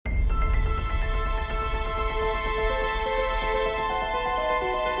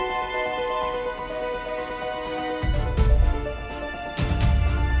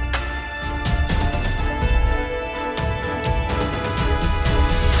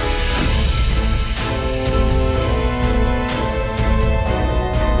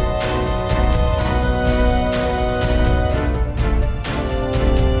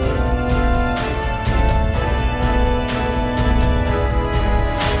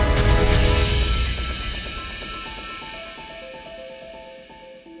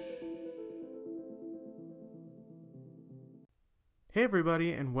Hey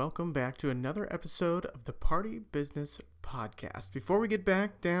everybody, and welcome back to another episode of the Party Business Podcast. Before we get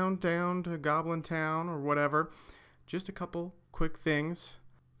back down to Goblin Town or whatever, just a couple quick things.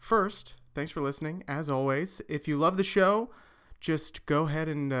 First, thanks for listening, as always. If you love the show, just go ahead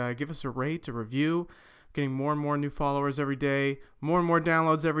and give us a rate, a review. Getting more and more new followers every day, more and more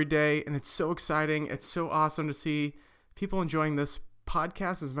downloads every day, and it's so exciting. It's so awesome to see people enjoying this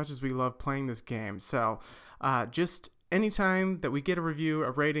podcast as much as we love playing this game. So, just anytime that we get a review,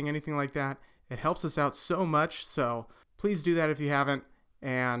 a rating, anything like that, it helps us out so much. So please do that if you haven't,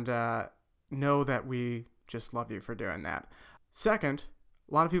 and know that we just love you for doing that. Second,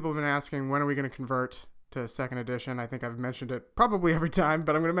 a lot of people have been asking, when are we going to convert to second edition? I think I've mentioned it probably every time,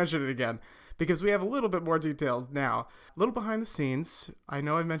 but I'm going to mention it again because we have a little bit more details now. A little behind the scenes. I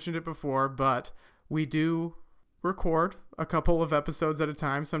know I've mentioned it before, but we do record a couple of episodes at a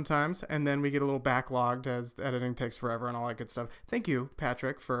time sometimes, and then we get a little backlogged as editing takes forever and all that good stuff. Thank you,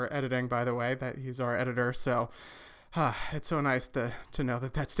 Patrick, for editing, by the way. That he's our editor, so it's so nice to know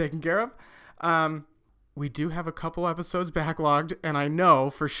that that's taken care of. We do have a couple episodes backlogged, and I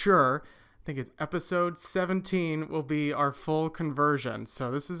know for sure, I think it's episode 17 will be our full conversion. So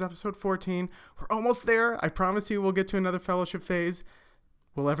this is episode 14. We're almost there. I promise you we'll get to another fellowship phase.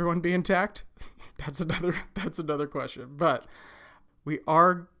 Will everyone be intact? That's another question. But we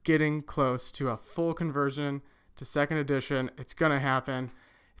are getting close to a full conversion to second edition. It's going to happen.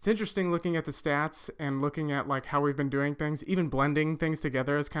 It's interesting looking at the stats and looking at like how we've been doing things. Even blending things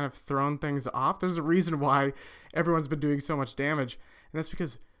together has kind of thrown things off. There's a reason why everyone's been doing so much damage. And that's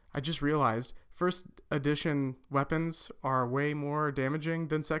because I just realized first edition weapons are way more damaging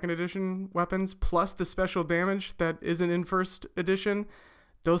than second edition weapons. Plus the special damage that isn't in first edition.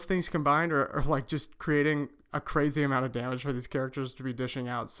 Those things combined are like just creating a crazy amount of damage for these characters to be dishing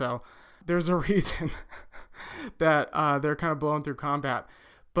out. So there's a reason that they're kind of blowing through combat,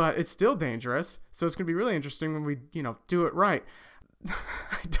 but it's still dangerous. So it's going to be really interesting when we, do it right.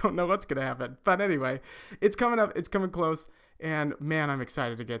 I don't know what's going to happen, but anyway, it's coming up. It's coming close, and man, I'm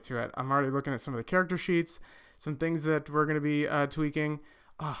excited to get to it. I'm already looking at some of the character sheets, some things that we're going to be tweaking.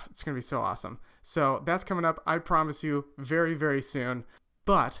 Oh, it's going to be so awesome. So that's coming up. I promise you very, very soon.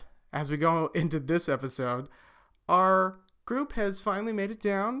 But as we go into this episode, our group has finally made it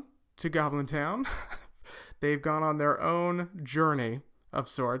down to Goblin Town. They've gone on their own journey of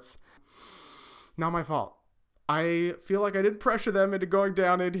sorts. Not my fault. I feel like I didn't pressure them into going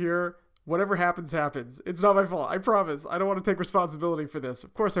down in here. Whatever happens, happens. It's not my fault. I promise. I don't want to take responsibility for this.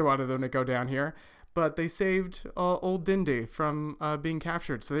 Of course I wanted them to go down here. But they saved old Dindy from being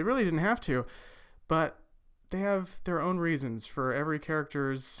captured. So they really didn't have to. But they have their own reasons for every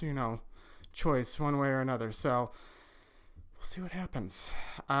character's, choice one way or another. So we'll see what happens.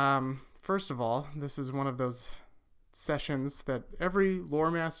 First of all, this is one of those sessions that every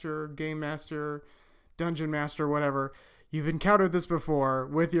lore master, game master, dungeon master, whatever, you've encountered this before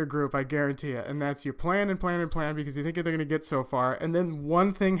with your group, I guarantee it. And that's you plan and plan and plan because you think they're going to get so far. And then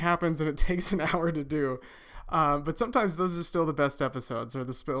one thing happens and it takes an hour to do. But sometimes those are still the best episodes or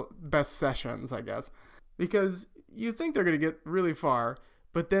the best sessions, I guess. Because you think they're going to get really far,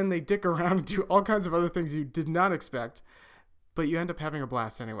 but then they dick around and do all kinds of other things you did not expect, but you end up having a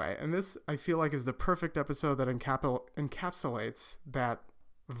blast anyway. And this, I feel like, is the perfect episode that encapsulates that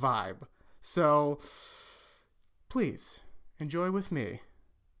vibe. So, please, enjoy with me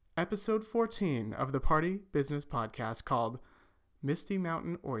episode 14 of the Party Business Podcast called Misty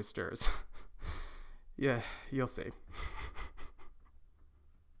Mountain Oysters. Yeah, you'll see.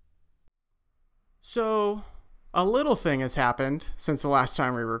 So, a little thing has happened since the last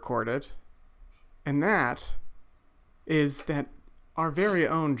time we recorded, and that is that our very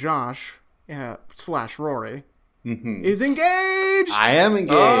own Josh / Rory is engaged. I am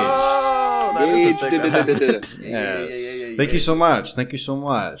engaged. Oh, that is a thing that happened. Yes. Thank you so much. Thank you so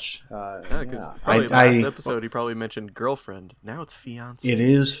much. Probably last episode he probably mentioned girlfriend. Now it's fiance. It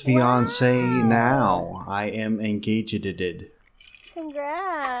is fiance now. I am engaged.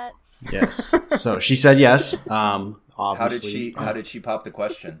 Congrats. Yes. So she said yes. Obviously. How did she pop the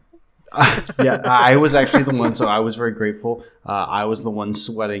question? Yeah, I was actually the one, so I was very grateful. I was the one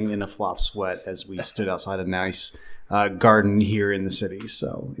sweating in a flop sweat as we stood outside a nice garden here in the city.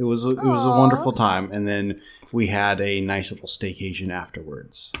 So it was a wonderful time, and then we had a nice little staycation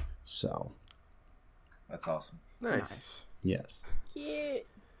afterwards. So that's awesome. Nice. Yes. Cute.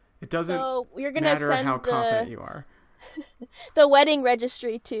 It doesn't we're gonna matter send how confident you are. the wedding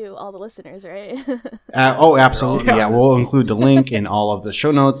registry to all the listeners, right? Oh, absolutely. Yeah, we'll include the link in all of the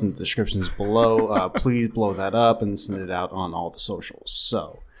show notes and the descriptions below. Please blow that up and send it out on all the socials.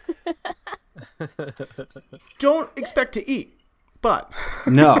 So, don't expect to eat. But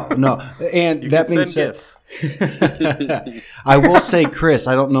No. And You that can being send said, gifts. I will say, Chris,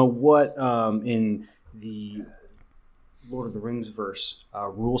 I don't know what in the Lord of the Rings verse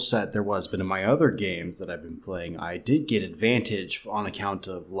rule set there was, but in my other games that I've been playing, I did get advantage on account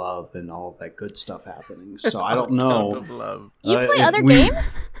of love and all of that good stuff happening. So I don't Count know. of love. You play if other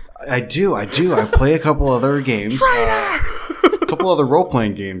games? I do. I play a couple other games, a couple other role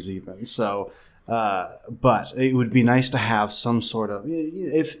playing games, even. So, but it would be nice to have some sort of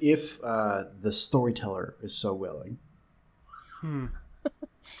if the storyteller is so willing.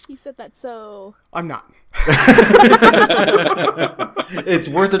 You said that so... I'm not. It's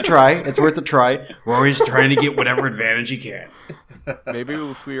worth a try. We're always trying to get whatever advantage you can. Maybe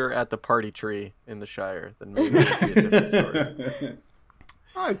if we were at the party tree in the Shire, then maybe it would be a different story.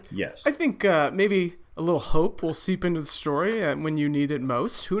 Yes. I think maybe a little hope will seep into the story when you need it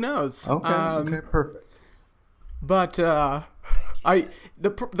most. Who knows? Okay, perfect. But the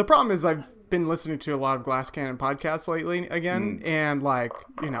problem is I've been listening to a lot of Glass Cannon podcasts lately again, and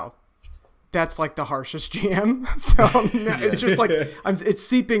that's like the harshest GM. So it's just like it's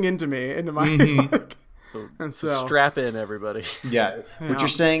seeping into my and so Strap in, everybody. Yeah. What you're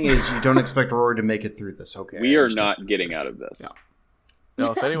saying is you don't expect Rory to make it through this. Okay. We are not getting out of this. Yeah.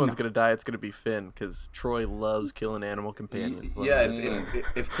 No, if anyone's gonna die, it's gonna be Finn, because Troy loves killing animal companions. Yeah,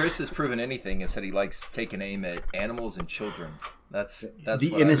 if Chris has proven anything, it's that he likes taking aim at animals and children. That's the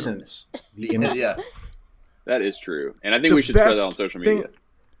what innocence. The innocence. Yeah. That is true. And I think The we should spread that best on social thing-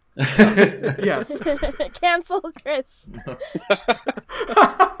 media. yes. Cancel Chris.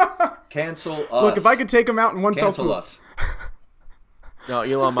 Cancel us. Look, if I could take him out in one fell cancel swoop. us. No,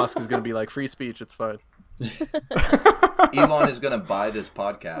 Elon Musk is gonna be like, free speech, it's fine. Elon is going to buy this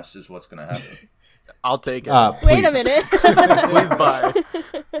podcast. Is what's going to happen. I'll take it. Wait a Please. minute. Please buy.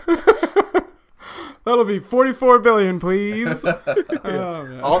 That'll be $44 billion, please. Oh,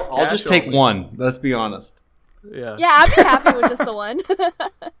 man. I'll just Cash take only. one. Let's be honest. Yeah. Yeah, I'd be happy with just the one.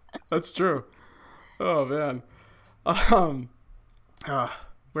 That's true. Oh man.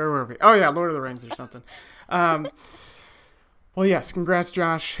 Where were we? Oh yeah, Lord of the Rings or something. Well, yes. Congrats,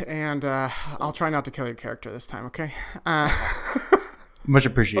 Josh, and I'll try not to kill your character this time. Okay. Much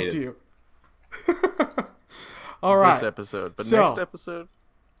Up appreciated. to you. All right. This episode. But So- next episode,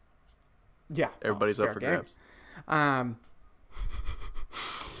 Yeah. everybody's well, up it's for fair grabs. game.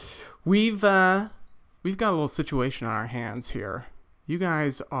 We've got a little situation on our hands here. You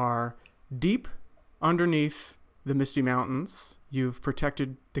guys are deep underneath the Misty Mountains. You've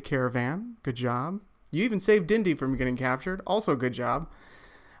protected the caravan. Good job. You even saved Dindy from getting captured. Also good job.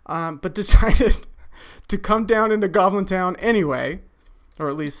 But decided to come down into Goblin Town anyway. Or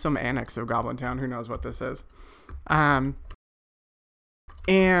at least some annex of Goblin Town. Who knows what this is. And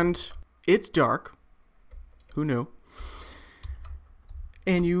it's dark. Who knew?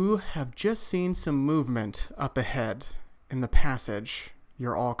 And you have just seen some movement up ahead in the passage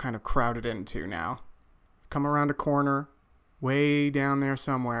you're all kind of crowded into now. Come around a corner, way down there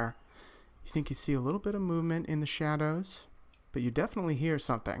somewhere. You think you see a little bit of movement in the shadows, but you definitely hear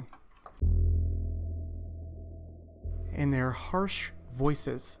something. And they're harsh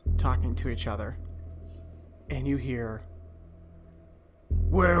voices talking to each other. And you hear,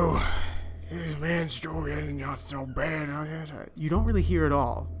 "Well, this man's story is not so bad." You don't really hear it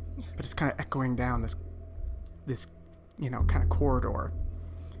all, but it's kind of echoing down this kind of corridor.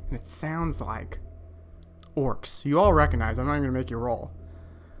 And it sounds like orcs. You all recognize. I'm not even going to make you roll.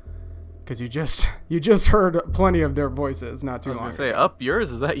 Because you just heard plenty of their voices not too I was long going to say, ago. up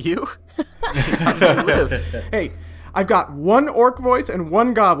yours? Is that you? How did you live? Hey, I've got one orc voice and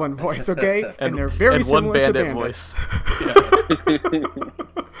one goblin voice, okay? And they're very and one similar to bandit bandits. voice.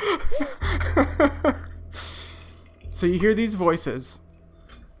 So you hear these voices,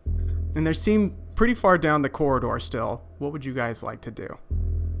 and they seem pretty far down the corridor still. What would you guys like to do?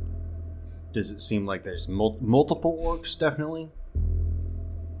 Does it seem like there's multiple orcs? Definitely.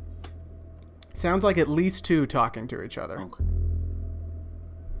 Sounds like at least two talking to each other. Okay.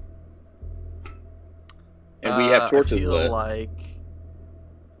 And we have torches I feel lit. like...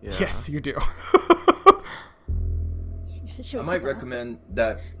 Yeah. Yes, you do. I might recommend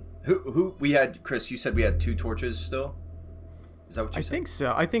that. Who we had? Chris, you said we had 2 torches still. Is that what you I said? think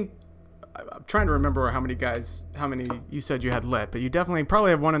so. I'm trying to remember how many you said you had lit, but you definitely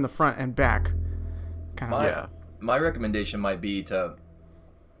probably have one in the front and back. Kind of. Yeah. My recommendation might be to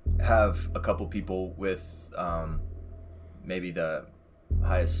have a couple people with maybe the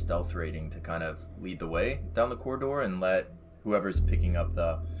highest stealth rating to kind of lead the way down the corridor, and let whoever's picking up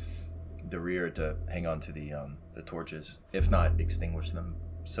the rear to hang on to the torches. If not, extinguish them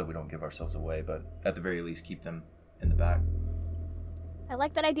so we don't give ourselves away, but at the very least keep them in the back. I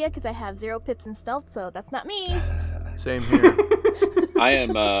like that idea because I have 0 pips in stealth, so that's not me. Same here. I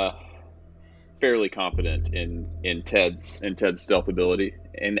am fairly confident in Ted's stealth ability,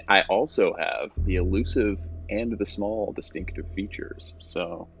 and I also have the elusive and the small distinctive features.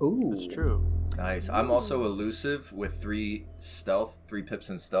 So Ooh, That's true. Nice. I'm also elusive with 3 pips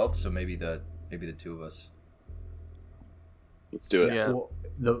in stealth. So maybe the 2 of us. let's do it. Yeah. Well,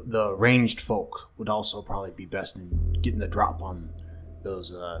 the ranged folk would also probably be best in getting the drop on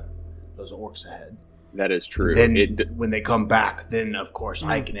those orcs ahead. That is true. Then It when they come back, then of course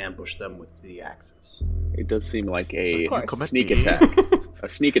I can ambush them with the axes. does seem like a Of course. sneak attack. A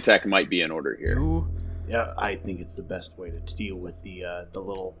sneak attack might be in order here. Ooh. Yeah, I think it's the best way to deal with the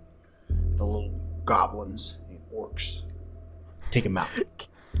little goblins, the orcs. Take them out.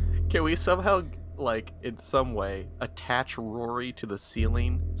 Can we somehow, like, in some way, attach Rory to the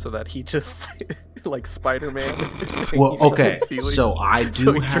ceiling so that he just, like Spider-Man? Well, okay, so I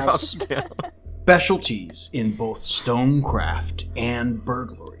So do he have drops down. specialties in both stonecraft and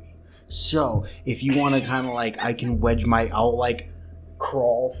burglary. So if you want to kind of like, I can I'll like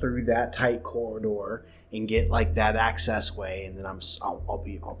crawl through that tight corridor and get like that access way, and then I'll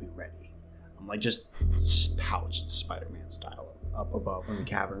be ready. I'm like just pouched Spider-Man style up above in the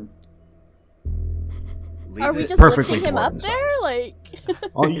cavern. Leave Are we it. just Perfectly lifting him up dwarven there? size. Like,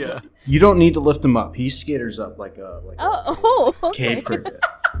 Oh Yeah. you don't need to lift him up. He skitters up like a okay. cave cricket.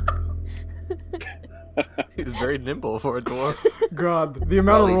 He's very nimble for a dwarf. God, the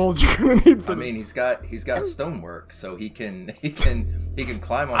amount Well, of he's- rolls you're gonna need for I mean, he's got stonework, so he can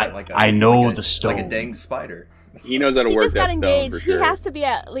climb on it like a. I know like a, the stone. like a dang spider. He knows how to He work just that got stone for engaged. sure. He has to be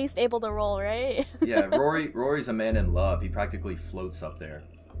at least able to roll, right? Yeah, Rory's a man in love. He practically floats up there.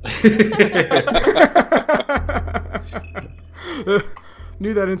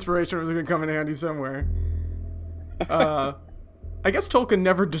 Knew that inspiration was going to come in handy somewhere. I guess Tolkien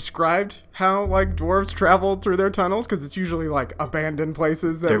never described how like dwarves travel through their tunnels because it's usually like abandoned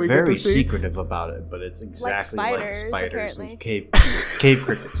places that They're we get very to see. secretive about it, but it's exactly like spiders, spiders apparently. and cave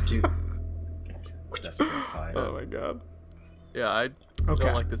crickets too. That's terrifying. Oh my god. Yeah, I Okay.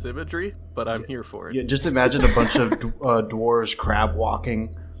 don't like this imagery, but I'm here for it. Yeah, just imagine a bunch of dwarves crab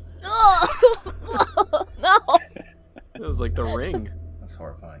walking. No. It was like the ring. That's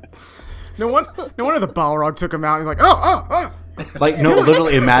horrifying. No wonder the Balrog took him out. He's like, oh. Like no,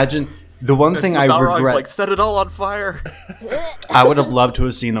 literally imagine the one thing I Balrog's regret. like, set it all on fire. I would have loved to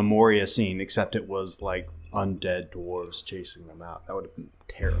have seen a Moria scene, except it was like undead dwarves chasing them out. That would have been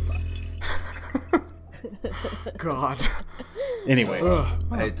terrifying. God. Anyways, Ugh.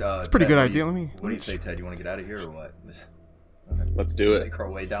 Hey, It's a pretty Ted, good what idea. do you- Let me- What do you say, Ted? You want to get out of here or what? Let's do it. Make our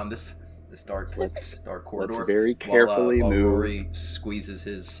way down this dark corridor. Let's very carefully while move. Rory squeezes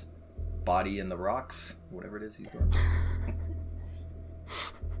his body in the rocks, whatever it is he's doing.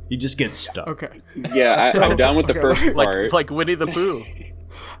 he just gets stuck. Okay. Yeah, So- I'm done with the okay, first Like part. like Winnie the Pooh.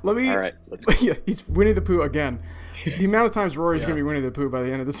 Let me. All right, let's go. Yeah, he's Winnie the Pooh again. The amount of times Rory's gonna be Winnie the Pooh by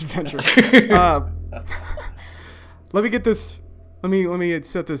the end of this adventure. Let me get this. Let me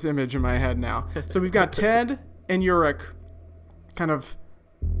set this image in my head now. So we've got Ted and Yurik, kind of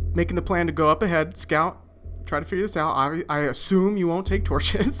making the plan to go up ahead, scout, try to figure this out. I assume you won't take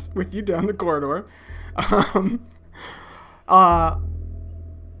torches with you down the corridor.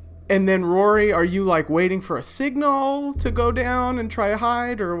 And then Rory, are you like waiting for a signal to go down and try to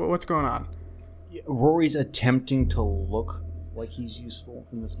hide, or what's going on? Rory's attempting to look like he's useful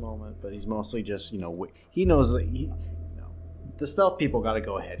in this moment, but he's mostly just, he knows that the stealth people got to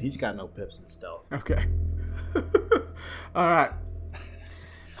go ahead. He's got no pips in stealth. Okay. All right.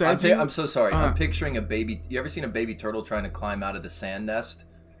 So I'm so sorry. I'm picturing a baby. You ever seen a baby turtle trying to climb out of the sand nest?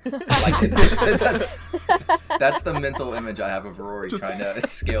 That's the mental image I have of Rory trying to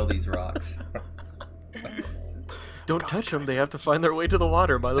scale these rocks. Don't touch them. They have to find their way to the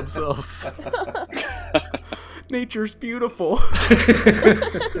water by themselves. Nature's beautiful.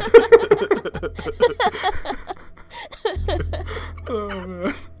 Oh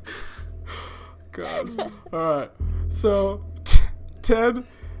man. God. All right. So Ted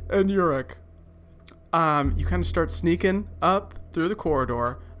and Yurik, you kind of start sneaking up through the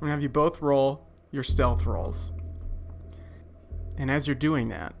corridor. I'm gonna have you both roll your stealth rolls. And as you're doing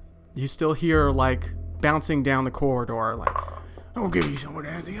that, you still hear like bouncing down the corridor, like, "I'll give you someone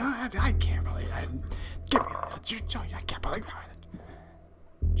as I can't believe that. Give me that. I can't believe that."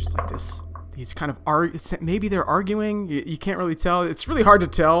 Just like this. These kind of maybe they're arguing. You can't really tell. It's really hard to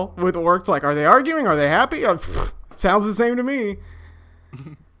tell with orcs. Like, are they arguing? Are they happy? Sounds the same to me.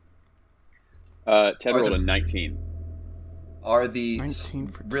 Ted rolled a 19. Are the 19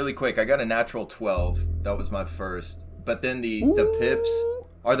 for really quick? I got a natural 12. That was my first. but then the pips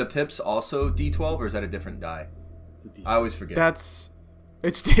are the pips also D12 or is that a different die? I always forget.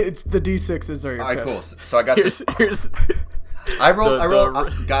 It's the D6s are your All right, pips. cool. So I got this. Here's I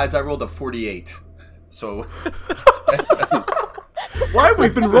rolled, guys. I rolled a 48. So Why have we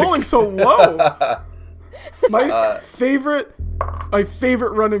been rolling so low? My favorite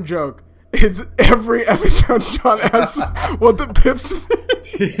running joke is every episode Sean asks what the pips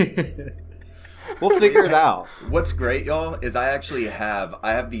mean. We'll figure it out. what's great, y'all, is I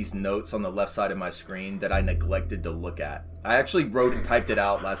have these notes on the left side of my screen that I neglected to look at. I actually wrote and typed it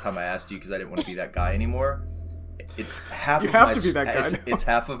out last time I asked you because I didn't want to be that guy anymore. It's half You of have my to be that guy now. it's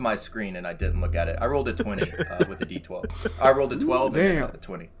half of my screen and I didn't look at it. I rolled a 20 with a D12. I rolled a 12 and Damn. a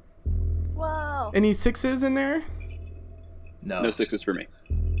 20. Whoa. Any 6s in there? No. No 6s for me.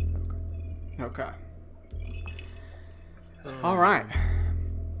 Okay. All right.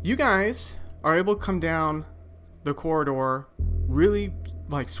 You guys are able to come down the corridor really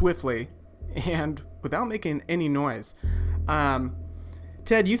swiftly and without making any noise.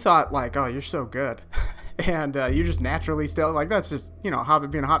 Ted, you thought oh, you're so good. And you just naturally still that's just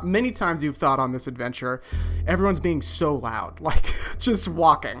Hobbit being a Hobbit. Many times you've thought on this adventure, everyone's being so loud, just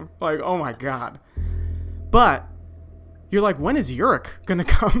walking, oh my god. But you're when is Yurik gonna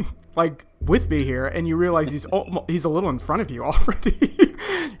come with me here? And you realize he's a little in front of you already.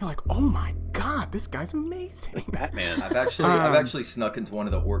 You're oh my god, this guy's amazing. Batman. I've actually snuck into one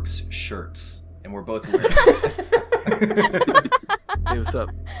of the orcs' shirts and we're both wearing it. Hey, what's up?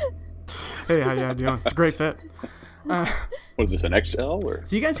 Hey, how you doing? It's a great fit. Was this an XL or?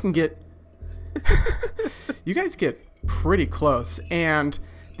 So you guys get pretty close, and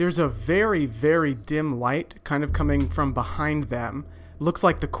there's a very, very dim light kind of coming from behind them. Looks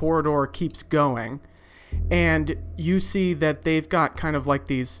like the corridor keeps going, and you see that they've got kind of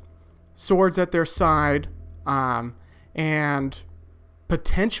these swords at their side, and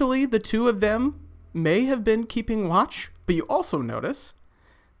potentially the two of them may have been keeping watch, but you also notice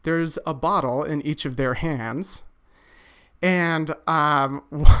there's a bottle in each of their hands. And the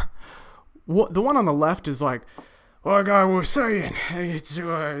one on the left is like I was saying, it's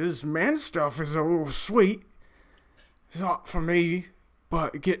this man stuff is a little sweet. It's not for me,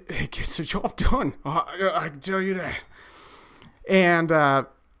 but it gets the job done. I can tell you that. And the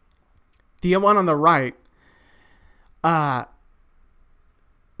one on the right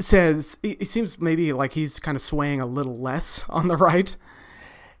says, it seems maybe he's kind of swaying a little less on the right.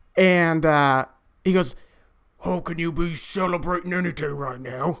 And he goes, how can you be celebrating anything right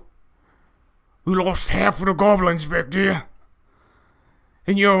now? We lost half of the goblins back there.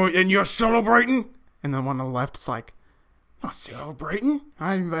 And you're celebrating? And the one on the left is not celebrating.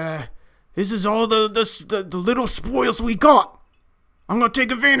 This is all the little spoils we got. I'm going to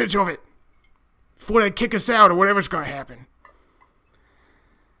take advantage of it before they kick us out or whatever's going to happen.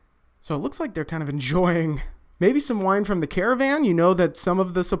 So it looks like they're kind of enjoying maybe some wine from the caravan. You know that some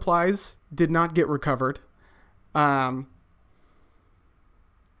of the supplies did not get recovered. And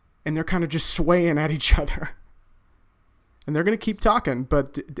they're kind of just swaying at each other. And they're going to keep talking,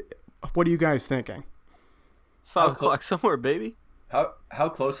 but what are you guys thinking? 5 o'clock somewhere, baby. How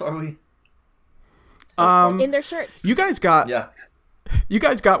close are we? In their shirts. You guys got Yeah. You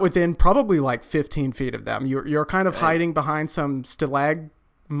guys got within probably 15 feet of them. You're kind of hiding behind some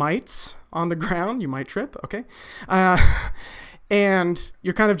stalagmites on the ground. You might trip. Okay. And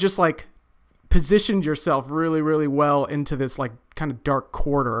you're kind of just positioned yourself really, really well into this kind of dark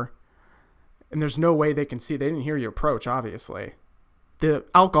quarter. And there's no way they can see. They didn't hear you approach, obviously. The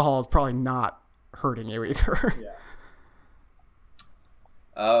alcohol is probably not hurting you either.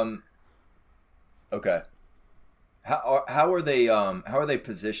 Yeah. Okay. How are they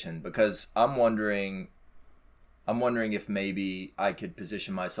positioned? Because I'm wondering if maybe I could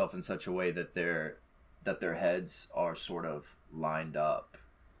position myself in such a way that their heads are sort of lined up.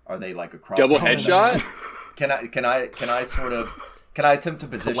 Are they across? Double headshot? Can I attempt to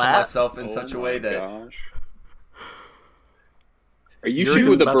position myself in such a way that? Gosh. Are you You're shooting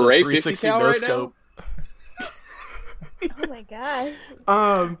with a about to Beret 50 360 cal no right scope. Oh my gosh.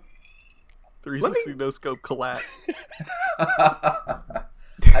 360 no scope collat.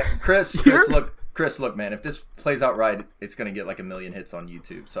 Chris, look, man. If this plays out right, it's gonna get 1 million hits on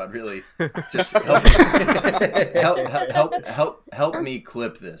YouTube. So I'd really just help me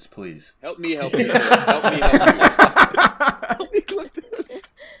clip this, please. Help me help you. Help me clip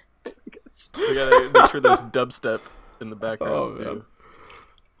this. We gotta make sure there's dubstep in the background too.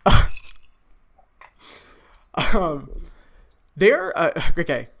 They're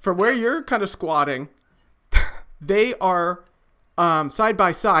okay for where you're kind of squatting. They are side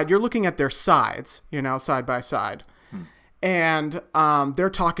by side. You're looking at their sides, side by side. And they're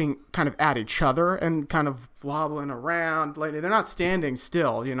talking kind of at each other and kind of wobbling around. Like, they're not standing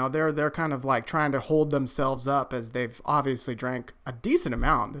still, you know. They're kind of like trying to hold themselves up as they've obviously drank a decent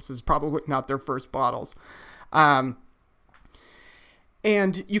amount. This is probably not their first bottles. And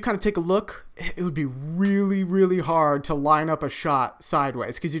you kind of take a look. It would be really, really hard to line up a shot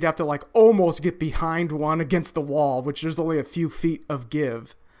sideways because you'd have to like almost get behind one against the wall, which there's only a few feet of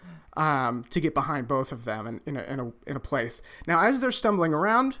give. To get behind both of them in a place. Now, as they're stumbling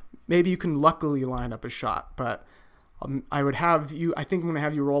around, maybe you can luckily line up a shot, but I would have you. I think I'm gonna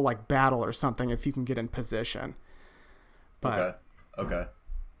have you roll like battle or something if you can get in position. But Okay.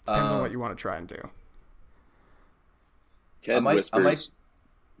 Depends on what you want to try and do. Ted whispers.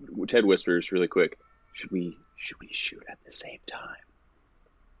 Ted whispers really quick. Should we shoot at the same time?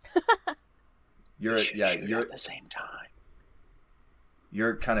 You're at the same time.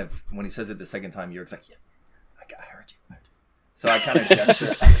 You're kind of, when he says it the second time, you're like, yeah, I heard you. So I kind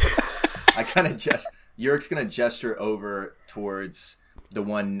of gesture. Yurik's going to gesture over towards the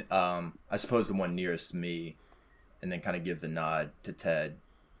one, I suppose the one nearest me, and then kind of give the nod to Ted.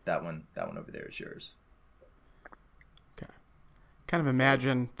 That one over there is yours. Okay. Kind of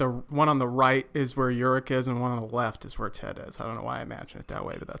imagine the one on the right is where Yurik is, and one on the left is where Ted is. I don't know why I imagine it that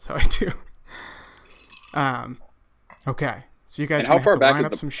way, but that's how I do. Okay. So you guys are going to have to line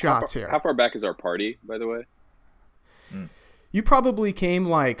up some shots here. How far back is our party, by the way? You probably came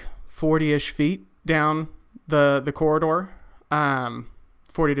like 40-ish feet down the corridor,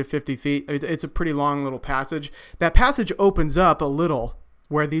 40 to 50 feet. It's a pretty long little passage. That passage opens up a little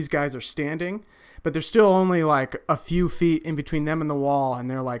where these guys are standing, but there's still only like a few feet in between them and the wall, and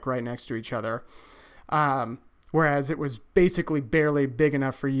they're like right next to each other. Whereas it was basically barely big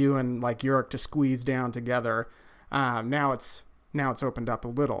enough for you and like Yurik to squeeze down together. Now it's opened up a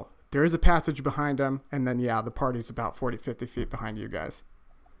little. There is a passage behind them, and then the party's about 40, 50 feet behind you guys.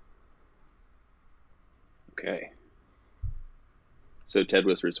 Okay. So Ted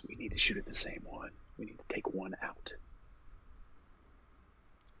whispers, we need to shoot at the same one. We need to take one out.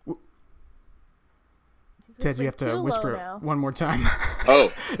 Ted, you have to whisper it one more time.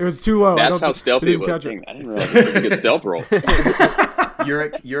 Oh. It was too low. That's how stealthy it was. Dang, I didn't realize this was a good stealth roll.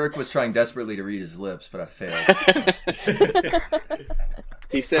 Yurik was trying desperately to read his lips, but I failed.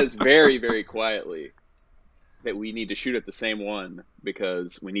 He says very, very quietly that we need to shoot at the same one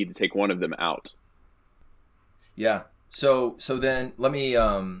because we need to take one of them out. Yeah. So then let me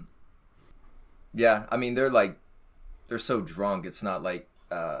I mean they're so drunk it's not like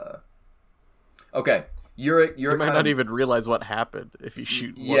okay. You're you might not even realize what happened if you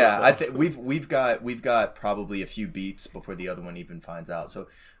shoot one I think we've got probably a few beats before the other one even finds out. So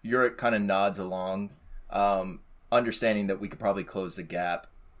Yurik kind of nods along, understanding that we could probably close the gap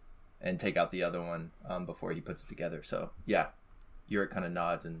and take out the other one before he puts it together. So yeah, Yurik kind of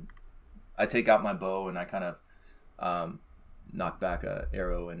nods, and I take out my bow and I kind of knock back a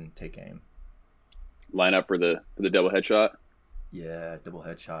arrow and take aim. Line up for the double headshot. Yeah, double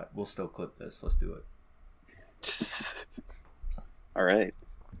headshot. We'll still clip this. Let's do it. All right.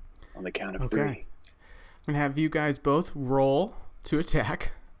 On the count of 3. I'm going to have you guys both roll to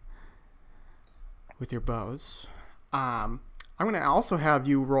attack with your bows. I'm going to also have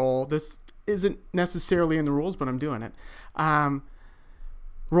you roll. This isn't necessarily in the rules, but I'm doing it.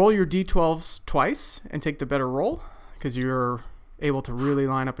 Roll your d12s twice and take the better roll because you're able to really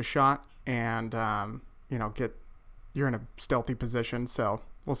line up a shot and, you're in a stealthy position. So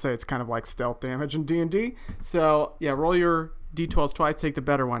we'll say it's kind of like stealth damage in D&D. So, roll your d12s twice, take the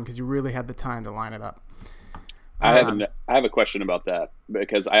better one because you really had the time to line it up. I have a question about that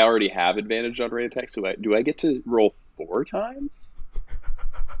because I already have advantage on ranged attacks. So do I get to roll 4 times?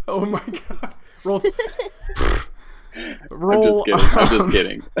 Oh my god! Roll. I'm just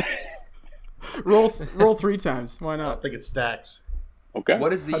kidding. Roll 3 times. Why not? I don't think it stacks. Okay.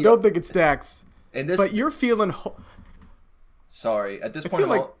 What is the? I don't think it stacks. And this, but you're feeling. Sorry, at this point,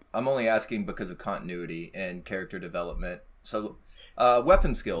 I'm only asking because of continuity and character development. So,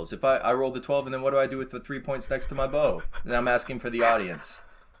 weapon skills. If I roll the 12, and then what do I do with the 3 points next to my bow? And I'm asking for the audience,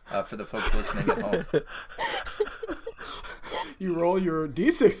 for the folks listening at home. You roll your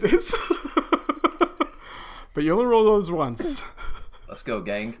d6s, but you only roll those once. Let's go,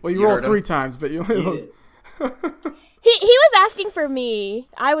 gang. Well, you roll 3 times, but you only roll. He was asking for me.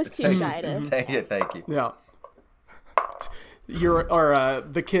 I was too shy to. Thank you. Yeah.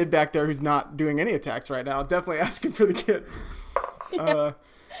 The kid back there who's not doing any attacks right now, definitely asking for the kid.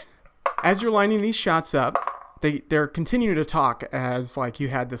 As you're lining these shots up, they're continuing to talk as like you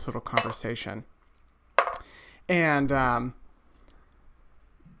had this little conversation. And the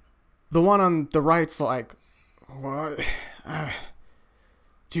one on the right's like, what?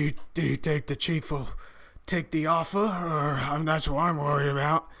 Do you think the chief will take the offer, or that's what I'm worried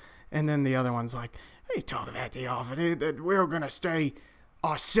about? And then the other one's like, "What are you talking about the offer? That we're gonna stay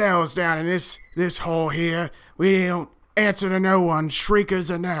ourselves down in this hole here. We don't answer to no one.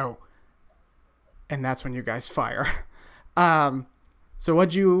 Shriekers or no." And that's when you guys fire. So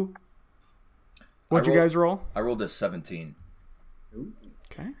what'd you guys roll? I rolled a 17.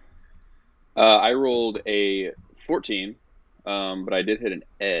 Okay. I rolled a 14, but I did hit an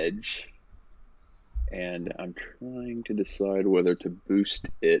edge, and I'm trying to decide whether to boost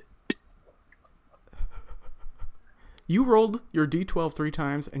it. You rolled your D12 3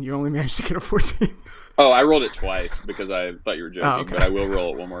 times, and you only managed to get a 14. Oh, I rolled it twice because I thought you were joking, okay. but I will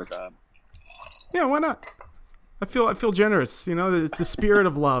roll it one more time. Yeah, why not? I feel generous. You know, it's the spirit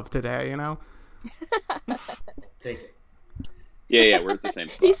of love today. You know. Take it. Yeah, we're at the same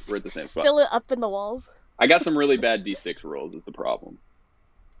spot. He's We're at the same spot. Still up in the walls. I got some really bad D6 rolls is the problem.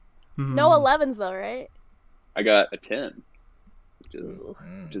 No 11s though, right? I got a 10, which is Ooh.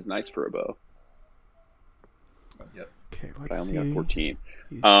 nice for a bow. Yep. Okay, But I let's only see. got 14.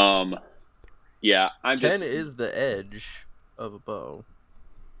 He's- Yeah, I'm 10 just. is the edge of a bow.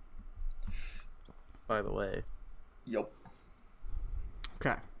 By the way. Yep.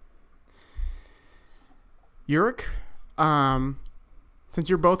 Okay. Yurik, since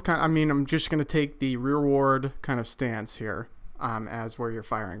you're both I'm just going to take the rearward kind of stance here, as where you're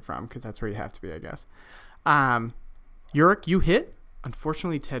firing from, because that's where you have to be, I guess. Yurik, you hit.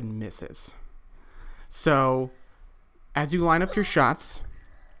 Unfortunately, Ted misses. So, as you line up your shots,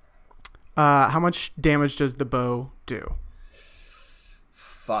 how much damage does the bow do?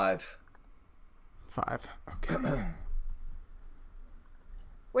 5. 5. Okay.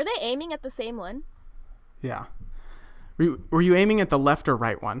 Were they aiming at the same one? Yeah. Were you aiming at the left or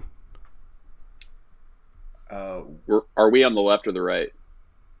right one? Are we on the left or the right?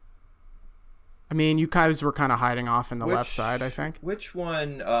 I mean, you guys were kind of hiding off in the left side, I think. Which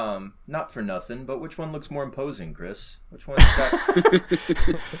one, not for nothing, but which one looks more imposing, Chris? Which one's got...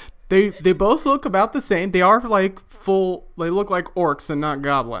 They both look about the same. They are like they look like orcs and not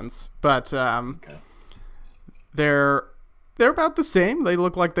goblins, but Okay. they're about the same. They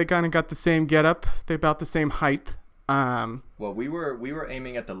look like they kind of got the same getup. They're about the same height. Well, we were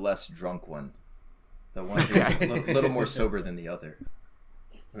aiming at the less drunk one. The one who's a little more sober than the other.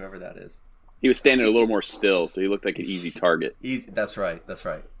 Whoever that is. He was standing a little more still, so he looked like an easy target. Easy. That's right.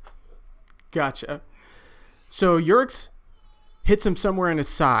 Gotcha. So Yurik's hits him somewhere in his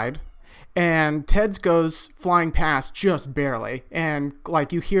side, and Ted's goes flying past just barely, and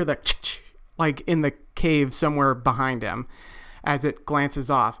like you hear the like in the cave somewhere behind him as it glances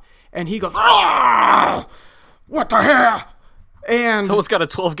off, and he goes, "Ah! What the hell?" And Someone's got a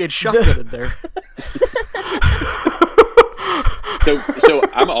 12-gauge shotgun in there. So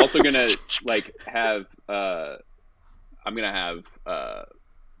I'm also gonna have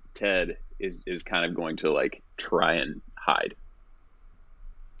Ted is kind of going to try and hide,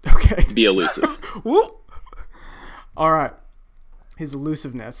 okay. be elusive. Whoop. All right. His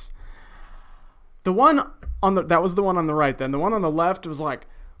elusiveness. The one that was the one on the right. Then the one on the left was like,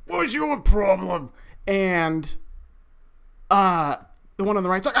 "What's your problem?" And the one on the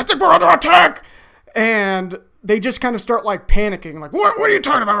right's like, "I think we're under attack." And they just kind of start panicking, like, what are you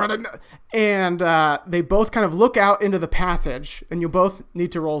talking about? And they both kind of look out into the passage, and you both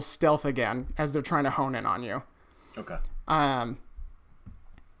need to roll stealth again as they're trying to hone in on you. Okay.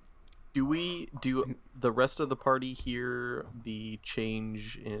 Do the rest of the party hear the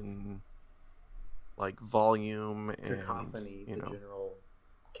change in volume and Cacophony, the general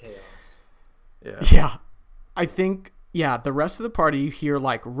chaos. Yeah. Yeah. I think, the rest of the party, you hear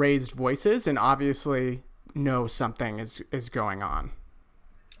raised voices and obviously know something is going on.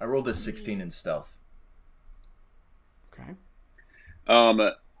 I rolled a 16 in stealth. Okay.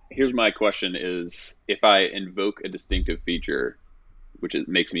 Here's my question: is if I invoke a distinctive feature, which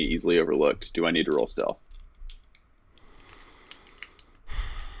makes me easily overlooked, do I need to roll stealth?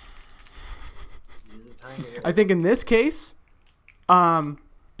 I think in this case,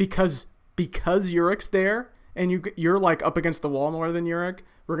 because Yurik's there and you're up against the wall more than Yurik,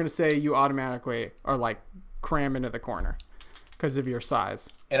 we're gonna say you automatically are cram into the corner because of your size.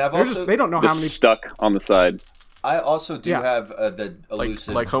 And I've They don't know how many. Stuck on the side. I also do Yeah. have the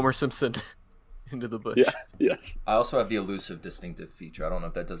elusive. like Homer Simpson into the bush. Yeah. Yes. I also have the elusive distinctive feature. I don't know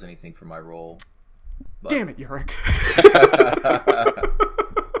if that does anything for my roll. But... Damn it, Yurik.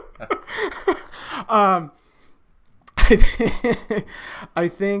 I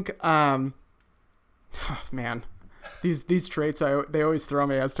think. Oh, man. These traits, they always throw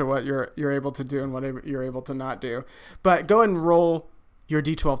me as to what you're able to do and what you're able to not do. But go ahead and roll your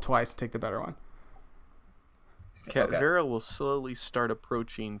d12 twice. Take the better one. Catvera will slowly start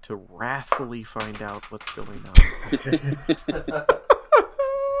approaching to wrathfully find out what's going on.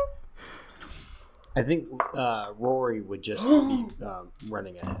 I think Rory would just be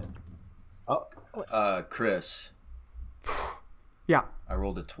running ahead. Oh, Chris. Yeah. I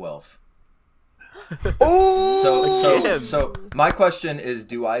rolled a 12. Oh! So my question is,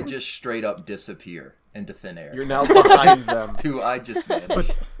 do I just straight up disappear into thin air? You're now behind them. Do I just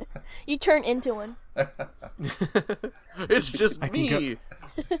vanish? You turn into one. It's just can me.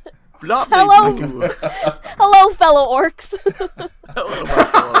 Blop Hello. me boo. Hello, fellow orcs. Hello, my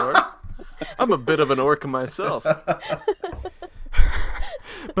fellow orcs. I'm a bit of an orc myself.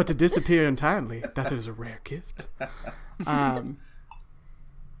 But to disappear entirely, that is a rare gift.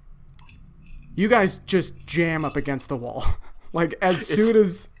 You guys just jam up against the wall. Like, as soon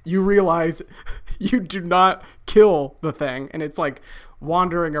as you realize you do not kill the thing, and it's like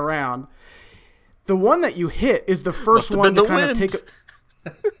wandering around, the one that you hit is the first Must have one been to the kind of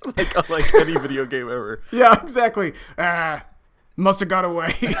wind. take a... like any video game ever. Yeah, exactly. Must have got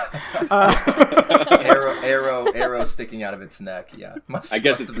away. Arrow sticking out of its neck. Yeah. I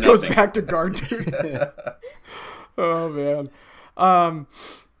guess it's have Goes nothing. back to guard duty. Oh, man.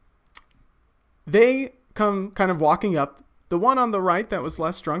 They come kind of walking up. The one on the right that was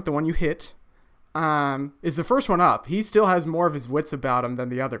less drunk, the one you hit, is the first one up. He still has more of his wits about him than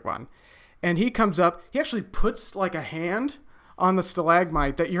the other one. And he comes up. He actually puts like a hand on the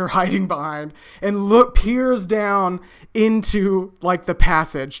stalagmite that you're hiding behind and peers down into like the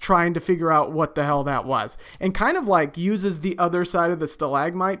passage, trying to figure out what the hell that was, and kind of like uses the other side of the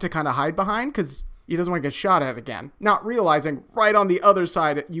stalagmite to kind of hide behind because he doesn't want to get shot at again, not realizing right on the other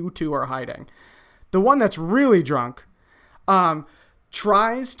side you two are hiding. The one that's really drunk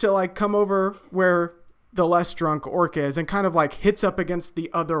tries to like come over where the less drunk orc is and kind of like hits up against the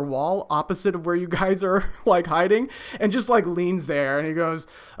other wall opposite of where you guys are like hiding, and just like leans there and he goes,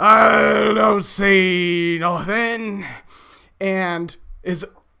 "I don't see nothing," and is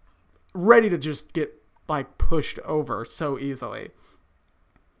ready to just get like pushed over so easily.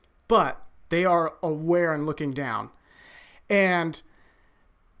 But they are aware and looking down, and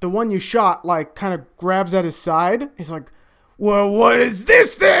the one you shot like kind of grabs at his side. He's like, "Well, what is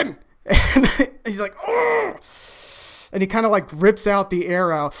this then?" And he's like, "Oh!" And he kind of like rips out the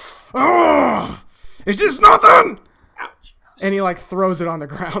arrow. "Oh! Is this nothing?" ouch. And he like throws it on the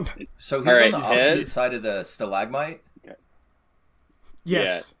ground. So he's All right, on the Ted? opposite side of the stalagmite.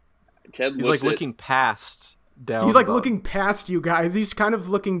 Yes. Ted He's looks like looking past down. He's like above. looking past you guys. He's kind of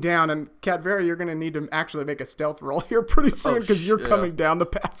looking down, and Catvera, you're going to need to actually make a stealth roll here pretty soon because you're shit. coming down the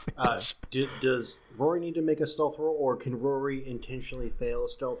passage. Does Rory need to make a stealth roll, or can Rory intentionally fail a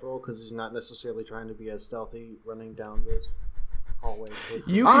stealth roll because he's not necessarily trying to be as stealthy running down this hallway?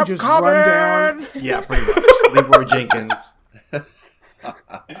 You can just run down. Yeah, pretty much. Leroy Jenkins.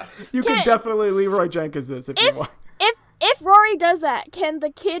 You can definitely Leroy Jenkins this if you want. If Rory does that, can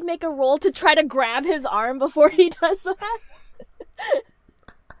the kid make a roll to try to grab his arm before he does that?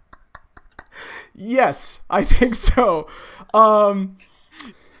 Yes, I think so.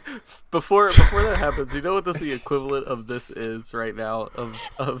 Before that happens, you know what the equivalent of this is right now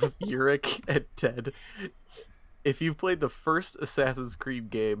of Yurik and Ted? If you've played the first Assassin's Creed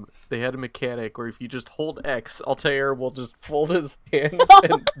game, they had a mechanic where if you just hold X, Altair will just fold his hands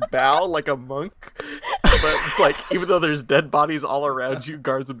and bow like a monk. But it's like, even though there's dead bodies all around you,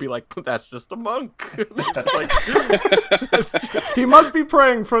 guards would be like, "That's just a monk." It's like, He must be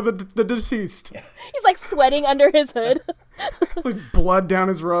praying for the deceased. He's like sweating under his hood. There's like blood down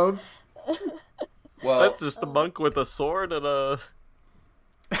his robes. Well, that's just a monk with a sword and a...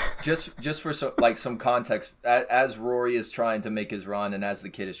 just for some context, as Rory is trying to make his run, and as the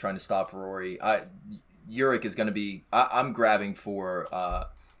kid is trying to stop Rory, Yurik is going to be. I'm grabbing for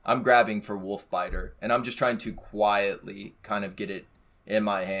Wolfbiter, and I'm just trying to quietly kind of get it in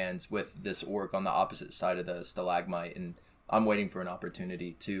my hands with this orc on the opposite side of the stalagmite, and I'm waiting for an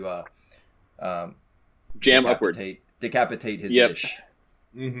opportunity to jam upward. decapitate his Yep. ish.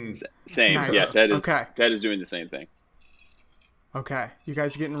 Mm-hmm. Same. Nice. Yeah, Ted is Okay. Ted is doing the same thing. Okay, you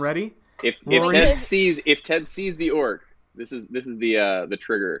guys getting ready? If Rory? Ted sees the orc, this is the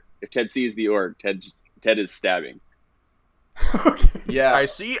trigger. If Ted sees the orc, Ted is stabbing. Okay. Yeah, I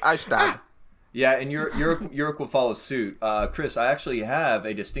see, I stab. yeah, and Yurik will follow suit. Chris, I actually have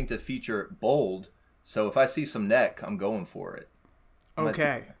a distinctive feature, bold. So if I see some neck, I'm going for it.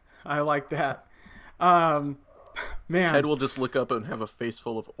 Okay, I like that. Man. Ted will just look up and have a face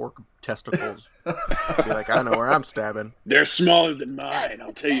full of orc testicles. Be like, I know where I'm stabbing. They're smaller than mine,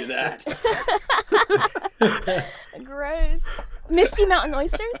 I'll tell you that. Gross. Misty Mountain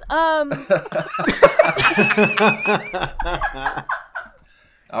Oysters?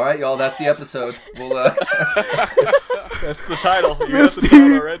 All right, y'all. That's the episode. We'll. That's the title. You got the Misty.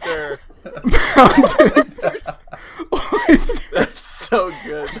 title right there. Oysters. That's so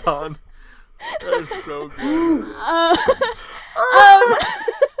good, Don. That's so good.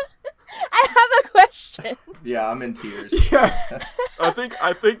 I have a question. Yeah, I'm in tears. Yes. I think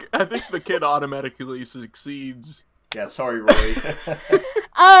the kid automatically succeeds. Yeah, sorry, Rory.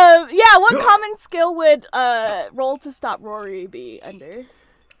 Yeah, what common skill would roll to stop Rory be under?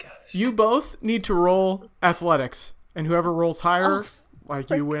 You both need to roll athletics, and whoever rolls higher,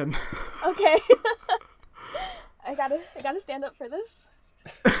 you win. Okay. I gotta stand up for this.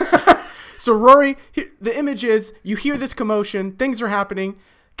 So Rory, the image is, you hear this commotion, things are happening,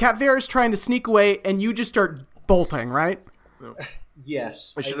 Cat Vera's trying to sneak away, and you just start bolting, right?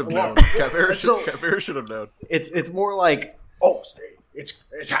 Yes. I should have well, known. Cat so- Vera should have known. It's more like, oh, Steve,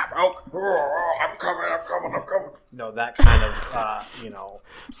 it's happening. Oh, I'm coming. No, that kind of,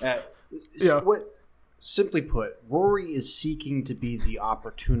 Yeah. Simply put, Rory is seeking to be the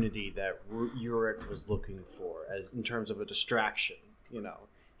opportunity that Yurik was looking for, as in terms of a distraction.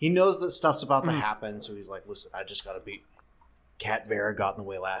 He knows that stuff's about to happen, so he's like, "Listen, I just got to beat Cat Vera. Got in the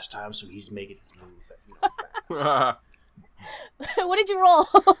way last time, so he's making his move." Fast. What did you roll?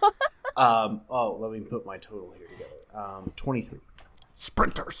 Let me put my total here together. 23.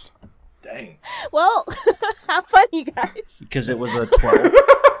 Sprinters. Dang. Well, have fun, you guys. Because it was a 12.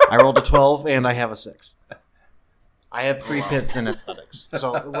 I rolled a 12, and I have a 6. I have 3 pips in athletics.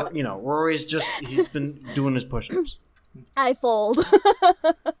 So, Rory's he's been doing his push-ups. I fold.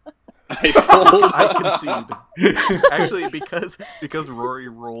 I concede. Actually, because Rory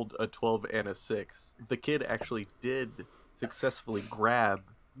rolled a 12 and a 6, the kid actually did successfully grab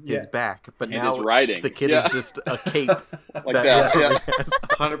his back, but And now his riding. the kid Yeah. is just a cape. Like that. Yeah.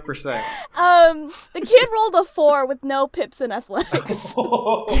 100%. The kid rolled a 4 with no pips in athletics.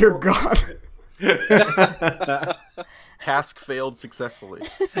 Dear God. Task failed successfully.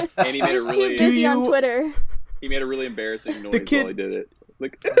 And he made a Too really busy on you- Twitter. he made a really embarrassing noise kid- while he did it.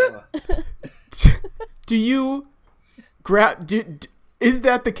 Like Do you grab... Is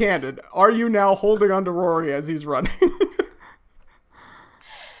that the canon? Are you now holding onto Rory as he's running?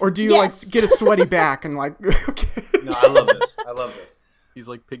 Or do you, Yes. get a sweaty back and, okay. No, I love this. He's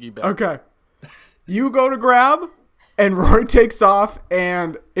like piggyback. Okay. You go to grab, and Rory takes off,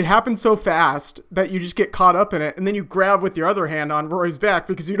 and it happens so fast that you just get caught up in it, and then you grab with your other hand on Rory's back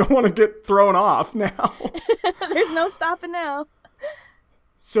because you don't want to get thrown off now. There's no stopping now.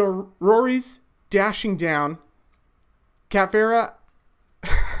 So Rory's dashing down. Cat Vera,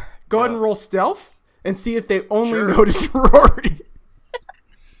 go ahead and roll stealth and see if they only Sure. notice Rory.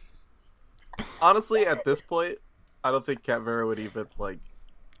 Honestly, at this point, I don't think Cat Vera would even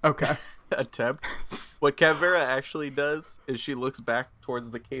Okay. attempt. What Cat Vera actually does is she looks back towards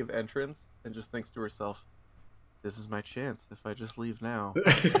the cave entrance and just thinks to herself, "This is my chance if I just leave now."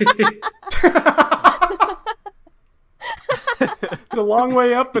 It's a long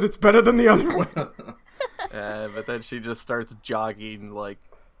way up, but it's better than the other way. But then she just starts jogging,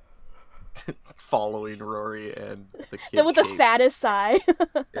 following Rory and the kid. Then with the Kate. saddest sigh.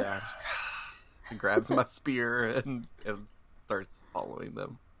 Yeah, she grabs my spear and starts following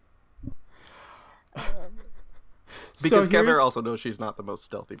them. Because Cat Vera here's- also knows she's not the most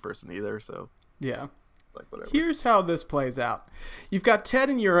stealthy person either, so Yeah. whatever. Here's how this plays out. You've got Ted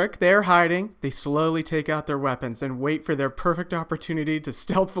and Yurik. They're hiding. They slowly take out their weapons and wait for their perfect opportunity to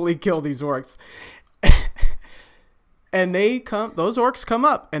stealthily kill these orcs. And those orcs come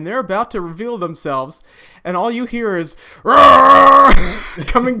up, and they're about to reveal themselves, and all you hear is "Roar!"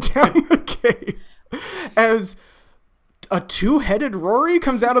 coming down the cave as a 2-headed Rory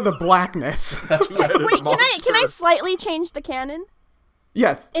comes out of the blackness. Wait, can I slightly change the canon?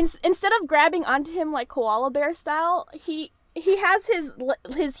 Yes. Instead of grabbing onto him like koala bear style, he has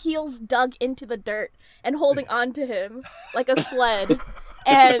his heels dug into the dirt and holding onto him like a sled.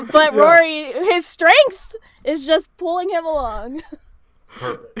 But Rory, his strength is just pulling him along.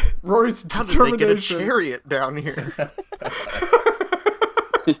 Perfect. Rory's How did they get a determination. chariot down here?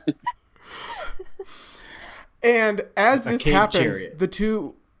 And as A this cave happens, chariot. the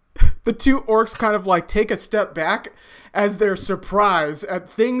two orcs kind of take a step back as they're surprised at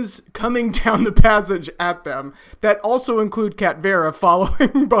things coming down the passage at them that also include Cat Vera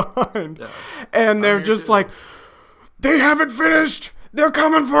following behind. Yeah. And they're here just too. like, they haven't finished! They're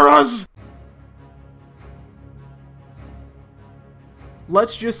coming for us!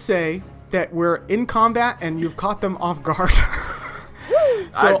 let's just say that we're in combat and you've caught them off guard.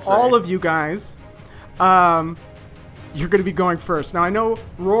 So all of you guys, you're going to be going first. Now I know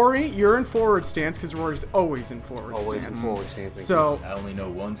Rory, you're in forward stance because Rory's always in forward stance. Always in forward stance. So I only know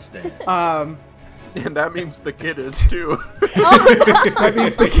one stance. And that means the kid is too. that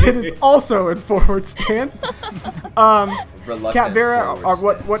means the kid is also in forward stance. Reluctant Cat Vera,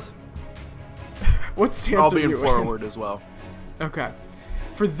 forward what stance. what stance I'll are be in you forward as well. Okay.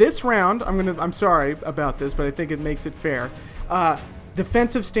 For this round, I'm sorry about this, but I think it makes it fair.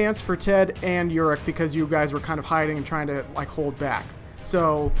 Defensive stance for Ted and Yurik because you guys were kind of hiding and trying to like hold back.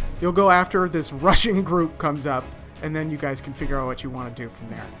 So you'll go after this rushing group comes up, and then you guys can figure out what you want to do from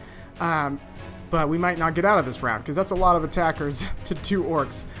there. But we might not get out of this round because that's a lot of attackers to 2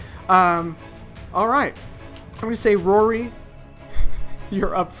 orcs. All right. I'm going to say, Rory,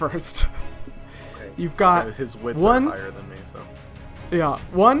 you're up first. Okay. You've got His wits one. are higher than me, so. Yeah,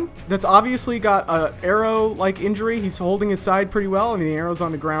 one that's obviously got a arrow-like injury. He's holding his side pretty well. I mean, the arrow's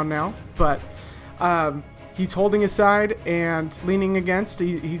on the ground now, but he's holding his side and leaning against.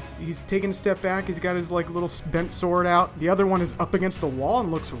 He's taking a step back. He's got his like little bent sword out. The other one is up against the wall and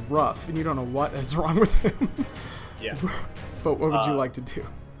looks rough, and you don't know what is wrong with him. Yeah. But what would you like to do?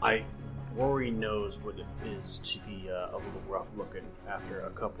 Rory knows what it is to be a little rough looking after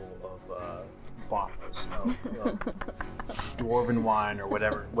a couple of bottles of dwarven wine or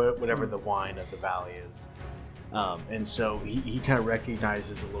whatever the wine of the valley is. And so he kind of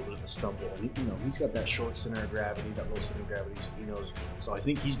recognizes a little bit of the stumble. And he's got that short center of gravity, that low center of gravity, so he knows. So I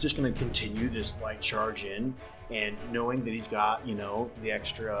think he's just going to continue this like charge in, and knowing that he's got the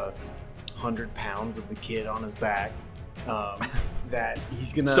extra 100 pounds of the kid on his back, that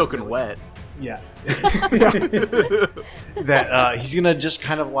he's gonna Soaking wet. Yeah. That he's gonna just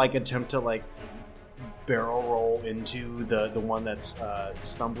kind of like attempt to like barrel roll into the one that's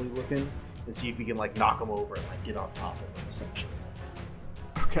stumbly looking and see if he can like knock him over and like get on top of him essentially.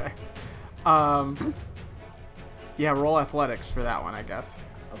 Okay. Yeah, roll athletics for that one, I guess.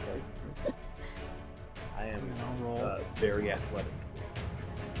 Okay. I am And I'll roll. very athletic.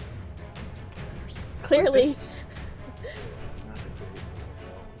 Clearly. Not a great-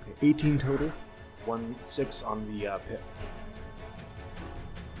 Okay, 18 total. 1-6 on the pit.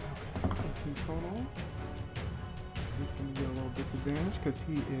 18 total. He's going to get a little disadvantage because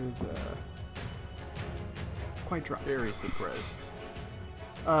he is quite drunk. Very surprised.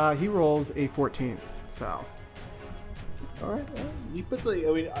 He rolls a 14, so. All right. He puts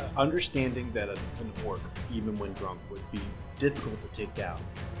understanding that an orc, even when drunk, would be difficult to take down.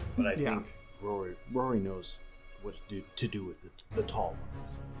 But I Yeah. think Rory knows what to do with the tall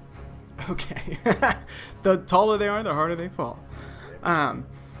ones. Okay. The taller they are, the harder they fall.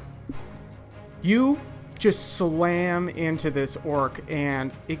 You just slam into this orc,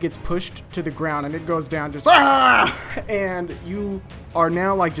 and it gets pushed to the ground, and it goes down just, and you are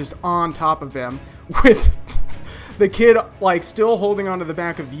now like just on top of him with the kid like still holding onto the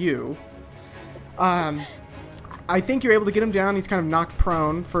back of you. I think you're able to get him down. He's kind of knocked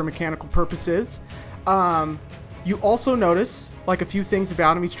prone for mechanical purposes. You also notice like a few things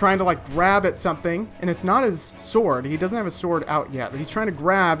about him. He's trying to like grab at something, and it's not his sword. He doesn't have a sword out yet, but he's trying to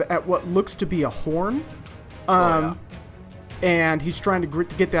grab at what looks to be a horn. And he's trying to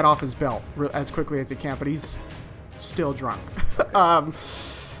get that off his belt as quickly as he can, but he's still drunk.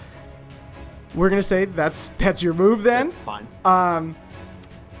 We're gonna say that's your move then. Fine.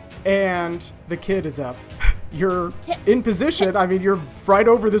 And the kid is up. You're in position. I mean, you're right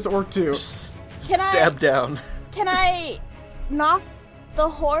over this orc too. Stab down. Can I knock the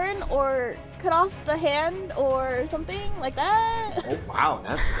horn or cut off the hand or something like that? Oh wow,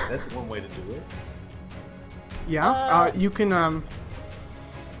 that's one way to do it. Yeah, you can.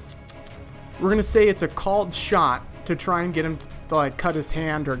 We're gonna say it's a called shot to try and get him to like cut his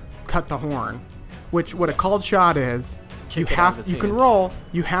hand or cut the horn. Which what a called shot is. You Kick it out of have his you can hand. roll.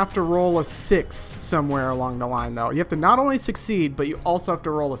 You have to roll a 6 somewhere along the line though. You have to not only succeed, but you also have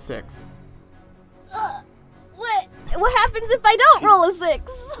to roll a 6. What happens if I don't roll a 6?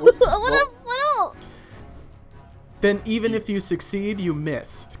 What else? Then even if you succeed, you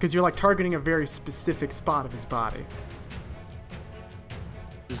miss because you're like targeting a very specific spot of his body.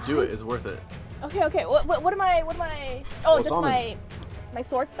 Just do it. It's worth it. Okay. What am I? Oh, it's just on my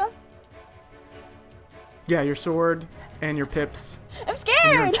sword stuff. Yeah, your sword and your pips. I'm And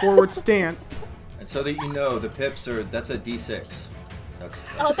you're in scared. forward stance. And so that you know, the pips that's a D6. That's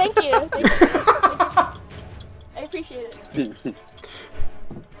Oh, thank you. Thank you. I appreciate it.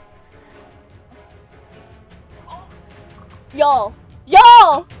 Yo!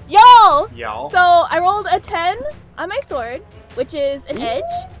 Y'all. So I rolled a 10 on my sword, which is an edge.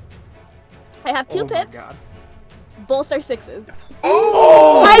 I have 2 Oh my pips. god. Both are 6s.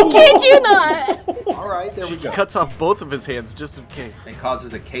 Oh! I kid you not! All right, there we She go. cuts off both of his hands just in case. It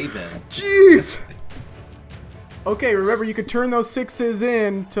causes a cave-in. Jeez. Okay, remember you could turn those 6s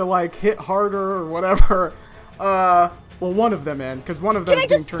in to like hit harder or whatever. Well, one of them in, because one of them Can I is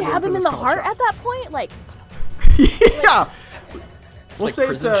being just turned stab in him for in this the call heart shot. at that point? Like, Yeah. We'll like say it's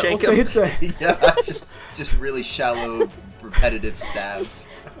prison a. We'll shank say him. it's a. Yeah, just really shallow, repetitive stabs.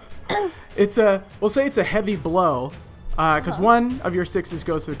 We'll say it's a heavy blow, because one of your 6s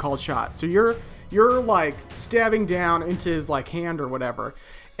goes to the called shot. So you're like stabbing down into his like hand or whatever,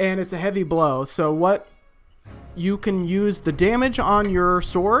 and it's a heavy blow. So what you can use the damage on your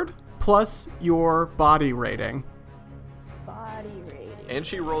sword plus your body rating, body rating. And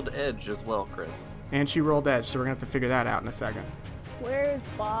she rolled edge as well, Chris. and she rolled edge. So we're gonna have to figure that out in a second. Where's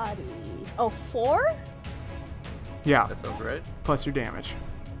body? Oh, 4? Yeah, That sounds right. plus your damage.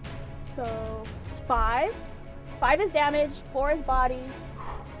 So, it's 5. 5 is damage, 4 is body.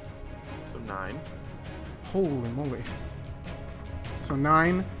 So 9. Holy moly! So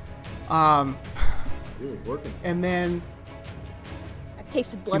 9. Really working. And then I've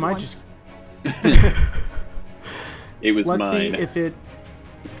tasted you blood might once. just It was let's mine, see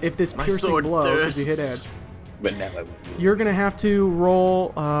if this My piercing sword blow, because you hit thirsts. edge. but now I won't. You're gonna have to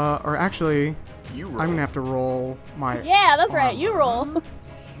roll, or actually, You roll. I'm gonna have to roll my. Yeah, that's right. You roll. You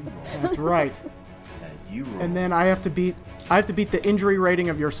roll. That's right. Yeah, you roll. And then I have to beat the injury rating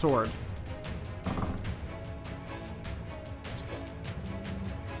of your sword.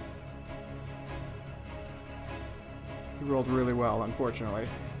 You rolled really well, unfortunately.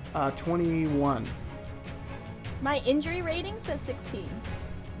 21. My injury rating says 16.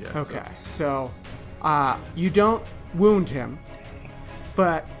 Yeah, Okay, so you don't wound him,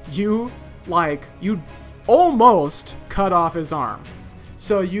 but you almost cut off his arm.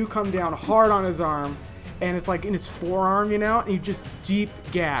 So you come down hard on his arm, and it's like in his forearm, and you just deep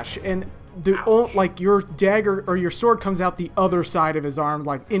gash, and your dagger or your sword comes out the other side of his arm,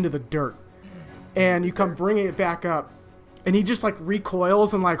 like into the dirt, and you come bringing it back up, and he just like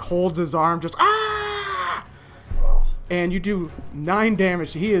recoils and like holds his arm, just and you do 9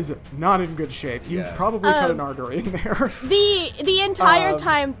 damage. He is not in good shape. You Yeah. probably cut an artery in there. The entire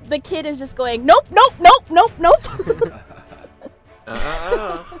time, the kid is just going, nope, nope, nope, nope, nope.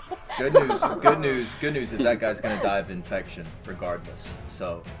 Good news is that guy's gonna die of infection regardless.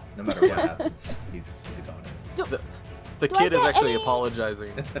 So no matter what happens, he's a goner. The Do I kid is get actually any-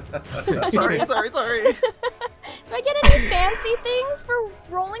 apologizing. sorry. Do I get any fancy things for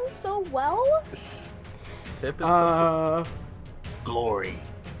rolling so well? Pip and something. Glory.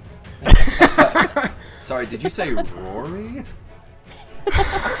 Sorry, did you say Rory?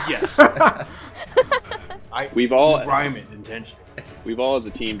 Yes. We've all rhyme it intentionally. We've all as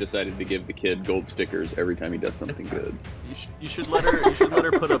a team decided to give the kid gold stickers every time he does something good. You should let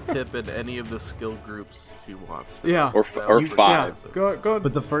her put a pip in any of the skill groups she wants. Yeah. Or That or would be five. Yeah, go.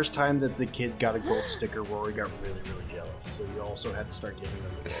 But the first time that the kid got a gold sticker, Rory got really, really jealous. So we also had to start giving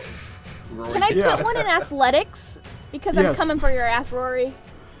them the gold. Rory Can I Yeah. put one in athletics? Because I'm Yes. coming for your ass, Rory.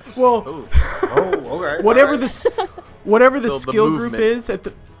 Well, Ooh. Oh, okay. whatever the So the skill group movement. is at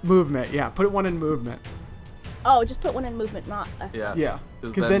the movement, yeah, put one in movement. Oh, just put one in movement, not. Yeah. Yeah,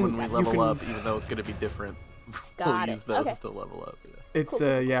 Because 'cause then, then when we you level can- up, even though it's going to be different, Got we'll it. use those Okay. to level up. Yeah. It's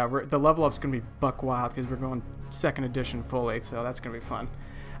the level up's gonna be buck wild because we're going 2nd edition fully, so that's gonna be fun.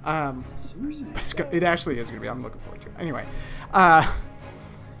 It actually is gonna be. I'm looking forward to it. Anyway,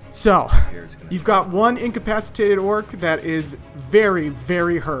 so Here's gonna you've got one incapacitated orc that is very,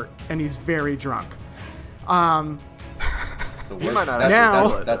 very hurt, and he's very drunk. It's the You worst. might not That's, have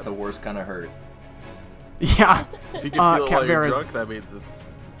that's, to- that's the worst kind of hurt. Yeah, If you can feel it while you're Cat drunk, Vera's- that means it's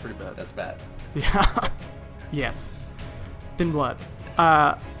pretty bad. That's bad. yeah, yes, thin blood.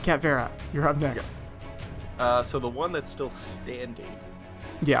 Cat Vera, you're up next. So the one that's still standing,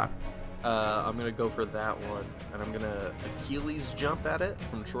 Yeah, I'm gonna go for that one, and I'm gonna Achilles jump at it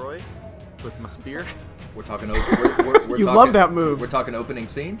from Troy with my spear. We're talking. We're You talking, love that move. We're talking opening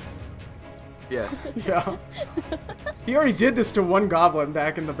scene. Yes, yeah. He already did this to one goblin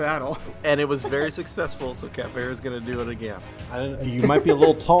back in the battle. and it was very successful. So Cat Fair is gonna do it again. You might be a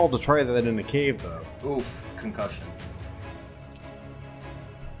little tall to try that in a cave, though. Oof, concussion.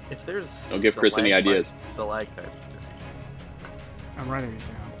 If there's Don't give Chris any ideas. Stalactites. I'm writing these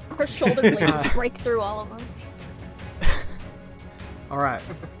down. Her shoulder blades just break through all of them. All right.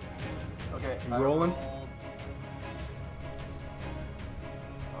 Okay, You rolling?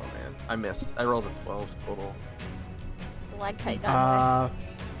 Oh man, I missed. I rolled a 12 total. The lag tight got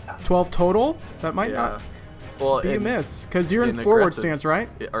 12 total. That might Yeah. not. Well, Be a and- miss, because you're in and forward aggressive. stance, right?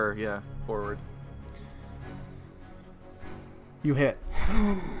 Or yeah, forward. You hit.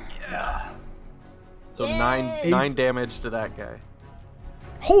 So Yay! 9 damage to that guy.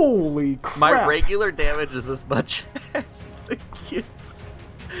 Holy crap! My regular damage is as much as the kid's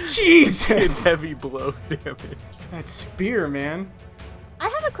Jesus! heavy blow damage. That spear, man. I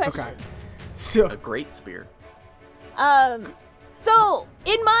have a question. Okay. So A great spear. So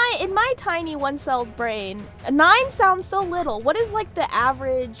in my tiny one-celled brain, 9 sounds so little. What is like the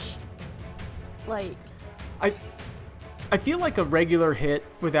average, like? I feel like a regular hit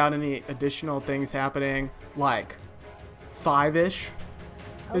without any additional things happening, like 5-ish,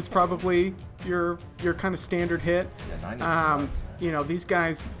 is Okay. probably your kind of standard hit. Yeah, 9 is nuts, man. You know, these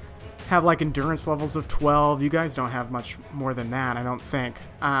guys have like endurance levels of 12. You guys don't have much more than that, I don't think.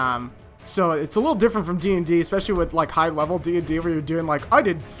 So it's a little different from D&D, especially with like high level D&D where you're doing like, I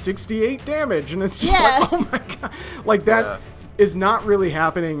did 68 damage, and it's just Yeah. like, oh my god. Like that Yeah. is not really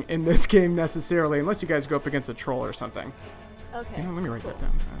happening in this game necessarily, unless you guys go up against a troll or something. Okay. You know, let me write that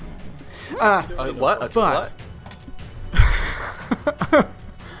down. What? A But- what?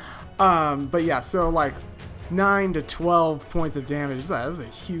 But yeah, so like 9 to 12 points of damage. That's a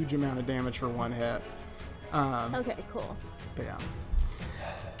huge amount of damage for one hit. Okay, cool. But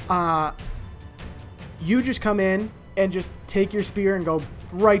yeah. You just come in and just take your spear and go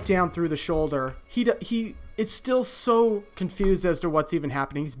right down through the shoulder. He is still so confused as to what's even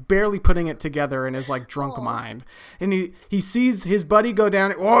happening. He's barely putting it together in his like drunk Aw. mind. And he sees his buddy go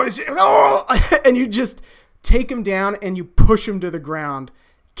down. And you just take him down and you push him to the ground,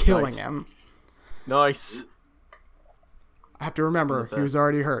 killing Nice. him. Nice. I have to remember Okay. he was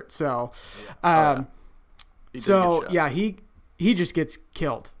already hurt. So, He did a so good shot. yeah, he just gets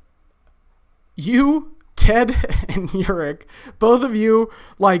killed. You, Ted, and Yurik, both of you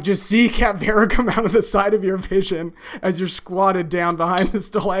like just see Cat Vera come out of the side of your vision as you're squatted down behind the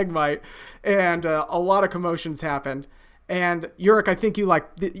stalagmite, and a lot of commotions happened. And Yurik, I think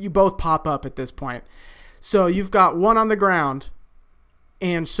you both pop up at this point. So you've got one on the ground.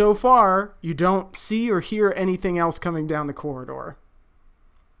 And so far, you don't see or hear anything else coming down the corridor.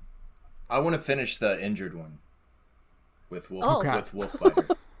 I want to finish the injured one with Wolf Oh. Okay. with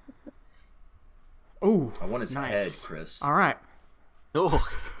Wolfbiter. Ooh, I want his Nice. head, Chris. all right. Oh,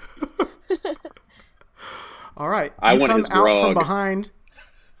 All right. I you want come his out from grog. behind.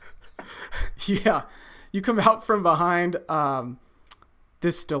 Yeah. You come out from behind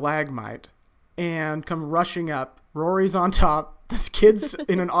this stalagmite and come rushing up. Rory's on top. This kid's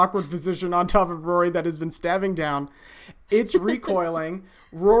in an awkward position on top of Rory that has been stabbing down. It's recoiling.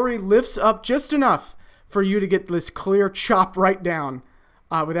 Rory lifts up just enough for you to get this clear chop right down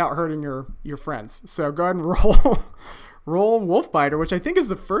without hurting your friends. So go ahead and roll Wolfbiter, which I think is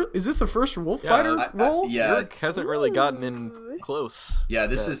the first. Is this the first Wolfbiter roll? Yeah, Eric hasn't really gotten in close. yeah.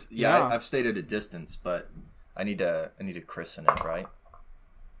 This Yeah. is Yeah. I've stayed at a distance, but I need to christen it, right?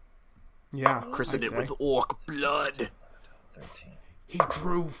 Yeah. Christened I'd it say. with orc blood. 13. He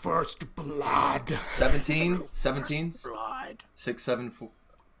drew first blood. 17? 17? Blood. 6, 7, 4.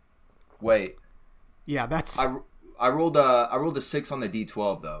 Wait, Yeah, that's I rolled a 6 on the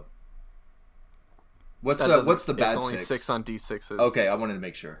D12 though. What's That the doesn't- bad it's only 6? 6 on D6s. Okay, I wanted to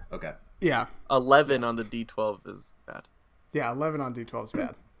make sure. Okay. yeah. 11 on the D12 is bad. Yeah, 11 on D12 is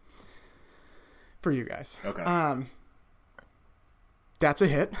bad. For you guys. Okay. That's a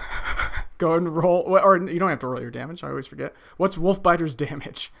hit. Go ahead and roll, or you don't have to roll your damage. I always forget. What's Wolfbiter's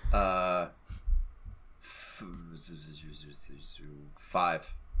damage?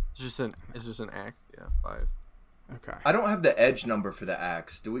 5. It's just an axe. Yeah, 5. Okay. I don't have the edge number for the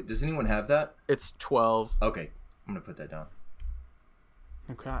axe. Does anyone have that? It's 12. Okay, I'm gonna put that down.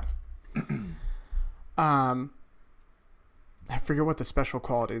 Okay. I forget what the special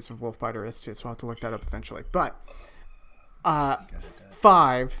qualities of Wolfbiter is too, so I'll have to look that up eventually. But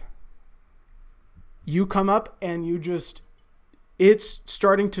 5, you come up and you just, it's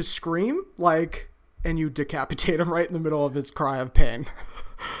starting to scream like, and you decapitate him right in the middle of its cry of pain.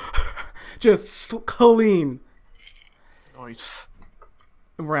 Just clean. Nice.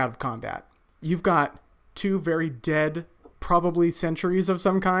 And we're out of combat. You've got 2 very dead, probably sentries of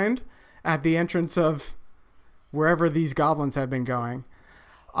some kind at the entrance of wherever these goblins have been going.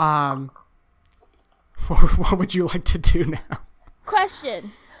 What would you like to do now?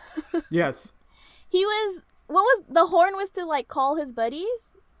 Question. Yes. The horn was to like call his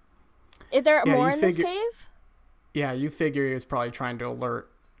buddies? Is there Yeah, more you in this figure- cave? Yeah, you figure he was probably trying to alert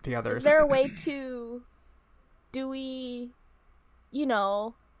the others. Is there a way to, do we,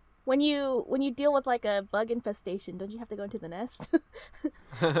 when you deal with like a bug infestation, don't you have to go into the nest?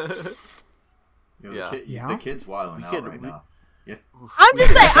 Yeah. Yeah. The kid's wilding out could- right we- now. Yeah. I'm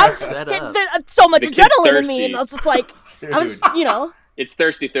just saying, Set up. there's so much The kid's adrenaline in me, thirsty. and it's just like, I was, Dude. you know. It's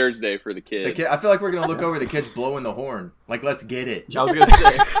Thirsty Thursday for the The kid. kid, I feel like we're gonna look over the kids blowing the horn. Like, let's get it. I was gonna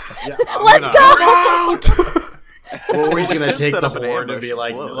say, Yeah, Let's go! Rory's gonna Could take set the up an horn and ambush be and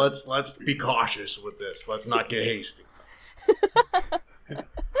like, blow it. let's be cautious with this. Let's not get hasty.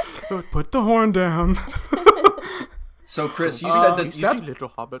 Put the horn down. So, Chris, you said that you little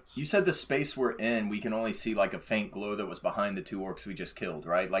hobbits. you said the space we're in, we can only see like a faint glow that was behind the 2 orcs we just killed,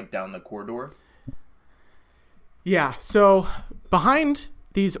 right? Like down the corridor. Yeah, so behind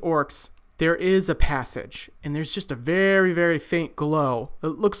these orcs, there is a passage, and there's just a very, very faint glow. It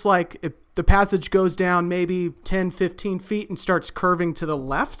looks like the passage goes down maybe 10, 15 feet and starts curving to the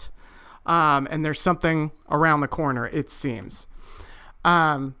left, and there's something around the corner, it seems.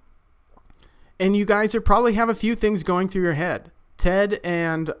 And you guys are probably have a few things going through your head. Ted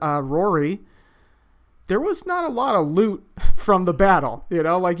and Rory, there was not a lot of loot from the battle. You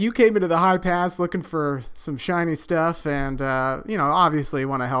know, like you came into the high pass looking for some shiny stuff and, you know, obviously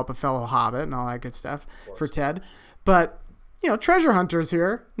want to help a fellow hobbit and all that good stuff for Ted. But, you know, treasure hunters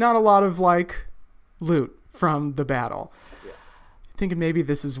here, not a lot of like loot from the battle. Yeah. Thinking maybe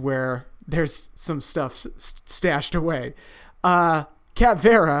this is where there's some stuff stashed away. Cat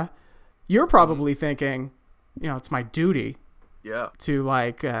Vera, you're probably thinking, you know, it's my duty Yeah. to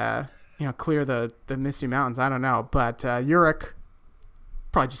like, you know, clear the Misty Mountains. I don't know. But Yurik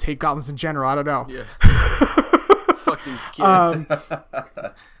probably just hate goblins in general. I don't know. Yeah. Fuck these kids.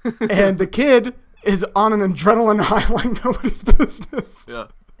 And the kid is on an adrenaline high like nobody's business. Yeah.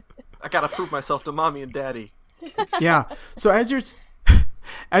 I gotta prove myself to mommy and daddy. Yeah. So as you're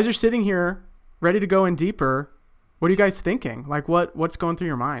sitting here ready to go in deeper, what are you guys thinking? Like what's going through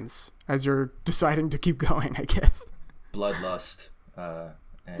your minds as you're deciding to keep going, I guess? Bloodlust.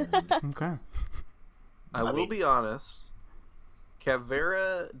 And Okay. I will be honest.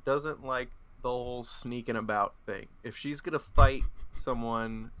 Kavera doesn't like the whole sneaking about thing. If she's gonna fight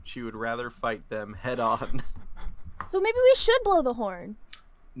someone, she would rather fight them head on. So maybe we should blow the horn.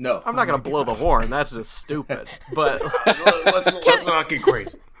 no, I'm not gonna blow the horn. That's just stupid. But Let's not get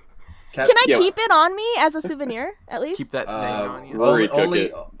crazy. Cat- Can I Yeah. keep it on me as a souvenir, at least? keep that thing on you. Rory took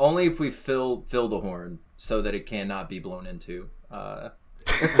it. only if we fill the horn so that it cannot be blown into.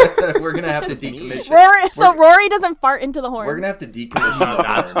 We're gonna have to decommission. Rory, so Rory doesn't fart into the horn. We're gonna have to decommission the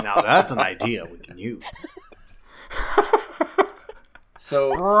horn. Now that's an idea we can use.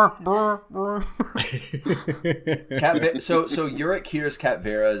 So, so Yurik hears Cat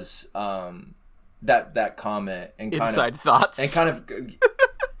Vera's that comment and kind Inside of thoughts. and kind of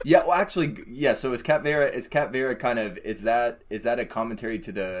yeah. Well, actually, yeah. So is Cat Vera kind of is that a commentary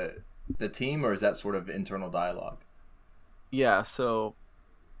to the team, or is that sort of internal dialogue? Yeah, so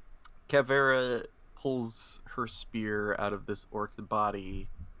Kavera pulls her spear out of this orc's body,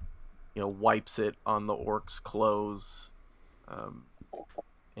 you know, wipes it on the orc's clothes,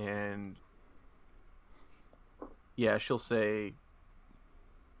 and yeah, she'll say,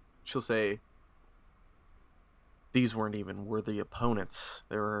 these weren't even worthy opponents.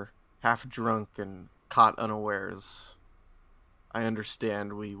 They were half drunk and caught unawares. I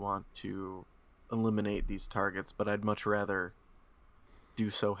understand we want to eliminate these targets, but I'd much rather do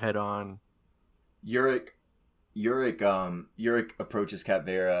so head on. Yurik approaches Cat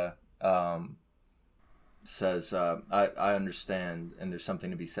Vera, says, I understand, and there's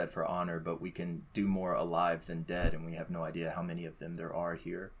something to be said for honor, but we can do more alive than dead, and we have no idea how many of them there are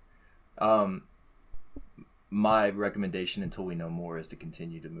here. My recommendation until we know more is to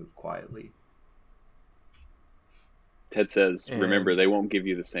continue to move quietly. Ted says, And- remember, they won't give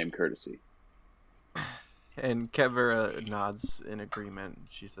you the same courtesy. And Kavera nods in agreement.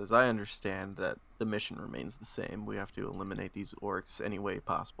 She says, I understand that the mission remains the same. We have to eliminate these orcs any way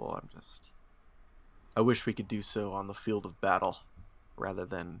possible. I wish we could do so on the field of battle rather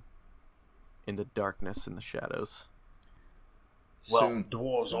than in the darkness and the shadows. Well, Soon.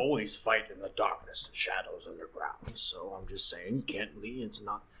 dwarves always fight in the darkness and shadows underground. So I'm just saying, you can't leave. It's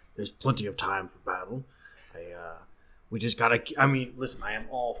not. There's plenty of time for battle. We just gotta. I mean, listen. I am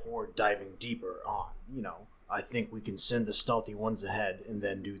all for diving deeper on. You know, I think we can send the stealthy ones ahead and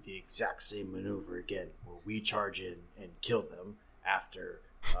then do the exact same maneuver again, where we charge in and kill them after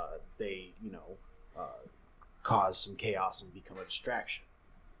they, cause some chaos and become a distraction.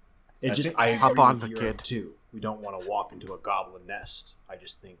 I Hop agree on with the Europe, kid. too. We don't want to walk into a goblin nest. I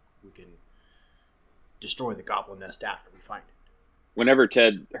just think we can destroy the goblin nest after we find it. Whenever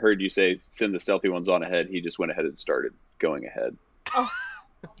Ted heard you say, send the stealthy ones on ahead, he just went ahead and started going ahead.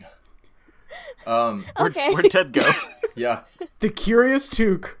 Okay. Where'd Ted go? Yeah. The curious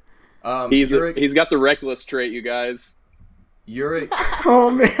Took He's got the reckless trait, you guys. Yurik, Oh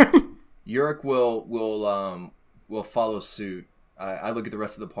man. Yurik will follow suit. I look at the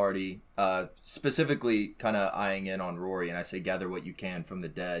rest of the party, specifically kind of eyeing in on Rory, and I say, "Gather what you can from the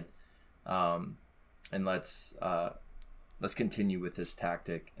dead, and let's continue with this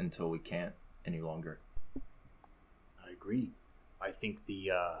tactic until we can't any longer." I agree. I think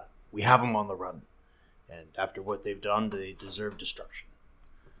we have them on the run, and after what they've done, they deserve destruction.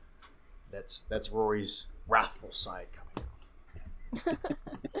 That's Rory's wrathful side coming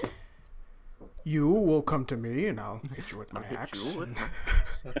out. You will come to me, and I'll hit you with my axe. You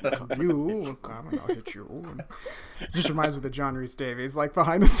will come, and I'll hit you. It just reminds me of the John Rhys Davies, like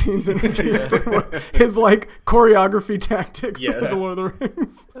behind the scenes interview, his like choreography tactics Yes. with the Lord of the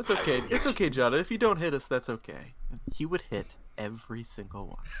Rings. That's okay. It's okay, John. If you don't hit us, that's okay. He would hit every single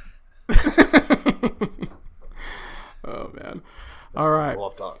one. Oh man! All right, Roll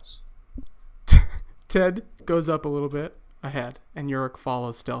off dogs. Ted goes up a little bit ahead, and Yurik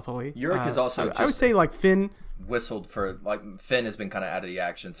follows stealthily. Yurik is also I would just- say like Finn. Whistled for, like, Finn has been kind of out of the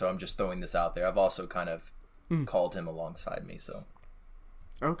action, so I'm just throwing this out there. I've also kind of called him alongside me, so.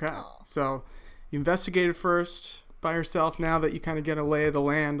 Okay, so you investigated first by yourself. Now that you kind of get a lay of the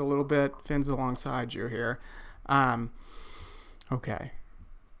land a little bit, Finn's alongside you here. Okay,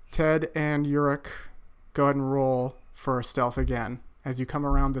 Ted and Yurik, go ahead and roll for stealth again as you come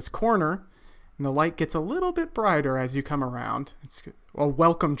around this corner, and the light gets a little bit brighter as you come around. It's a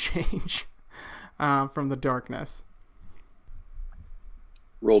welcome change from the darkness.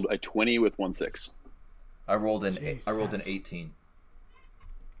 Rolled a 20 with 1/6. I rolled an Jesus. 18.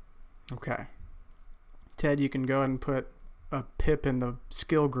 Okay. Ted, you can go ahead and put a pip in the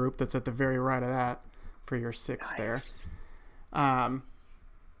skill group that's at the very right of that for your 6 there. Nice. Let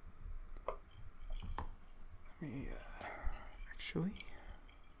me actually.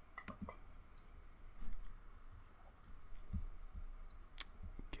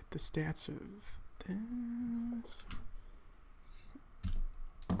 Get the stats of this.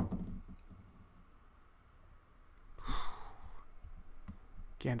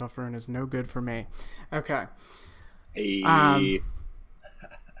 Gandalf Rune is no good for me. Okay. Hey.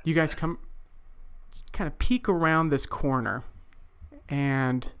 You guys come kind of peek around this corner,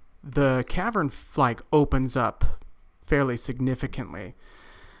 and the cavern opens up fairly significantly.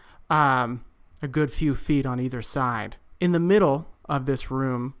 A good few feet on either side. In the middle of this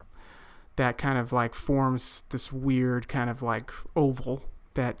room that kind of like forms this weird kind of like oval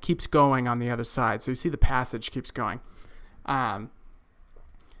that keeps going on the other side. So you see the passage keeps going.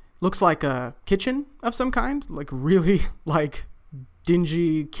 Looks like a kitchen of some kind, like really like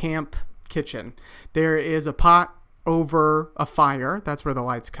dingy camp kitchen. There is a pot over a fire. That's where the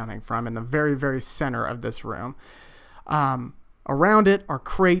light's coming from, in the very, very center of this room. Around it are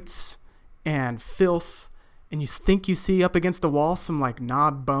crates and filth, and you think you see up against the wall some like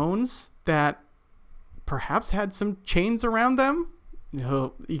gnawed bones that perhaps had some chains around them.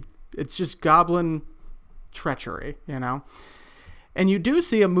 It's just goblin treachery, you know? And you do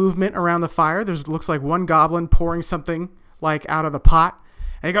see a movement around the fire. Looks like one goblin pouring something like out of the pot.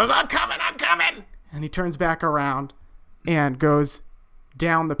 And he goes, I'm coming. And he turns back around and goes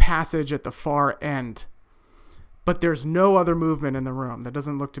down the passage at the far end. But there's no other movement in the room. There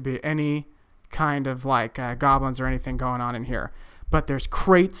doesn't look to be any kind of like goblins or anything going on in here. But there's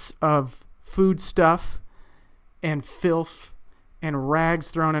crates of food stuff and filth and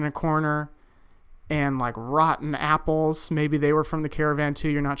rags thrown in a corner. And like rotten apples. Maybe they were from the caravan too,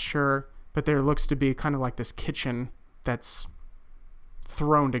 you're not sure. But there looks to be kind of like this kitchen that's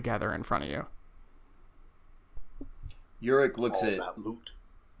thrown together in front of you. Yurik looks All at... that loot.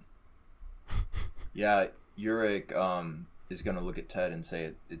 Yeah, Yurik is going to look at Ted and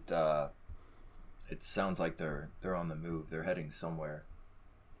say it sounds like they're on the move. They're heading somewhere.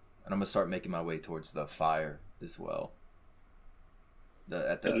 And I'm going to start making my way towards the fire as well.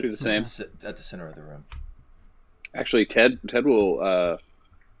 At I'll do the same. At the center of the room. Actually, Ted will.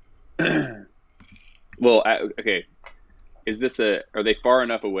 Okay. Is this are they far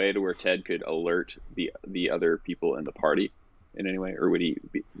enough away to where Ted could alert the other people in the party in any way, or would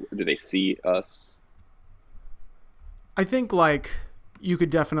do they see us? I think like you could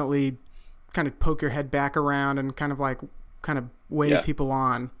definitely kind of poke your head back around and kind of wave Yeah. people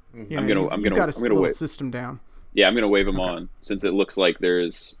on. You I'm know, gonna you've got a I'm gonna little wave. system down. Yeah, I'm gonna wave them on since it looks like there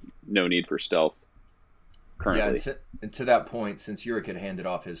is no need for stealth currently. Yeah, and to that point, since Yurik had handed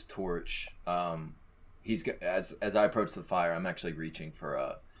off his torch, as I approach the fire, I'm actually reaching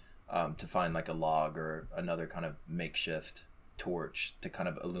for to find like a log or another kind of makeshift torch to kind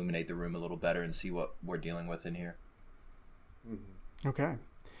of illuminate the room a little better and see what we're dealing with in here. Okay.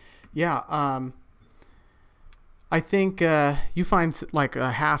 Yeah. I think you find like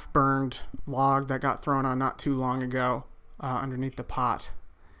a half-burned log that got thrown on not too long ago underneath the pot,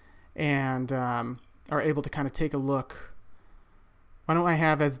 and are able to kind of take a look. Why don't I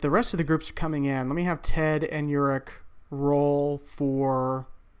have, as the rest of the groups are coming in, let me have Ted and Yurik roll for,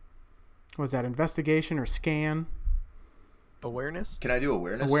 what was that, investigation or scan? Awareness? Can I do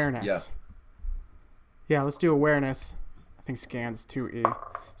awareness? Awareness. Yeah. Yeah, let's do awareness. I think scan's 2E.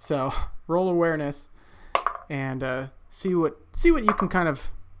 So roll awareness and see what you can kind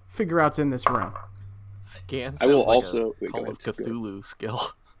of figure out's in this room. Scan I will sounds like also- a wait, go Call ahead, of go. Cthulhu skill.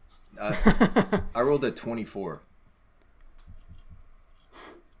 I rolled a 24.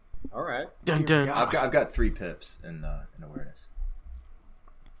 All right. Dun, dun. I've got 3 pips in awareness.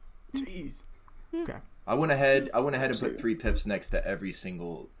 Jeez. Okay. I went ahead and put 3 pips next to every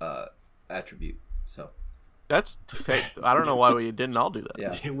single attribute. So That's fake. I don't know why we didn't all do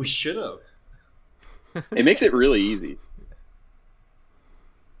that. yeah. We should have. It makes it really easy.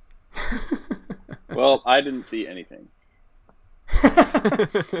 Well, I didn't see anything.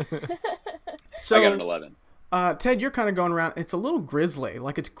 So, I got an 11. Ted, you're kind of going around. It's a little grisly,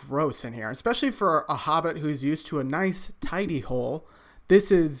 like it's gross in here, especially for a hobbit who's used to a nice, tidy hole.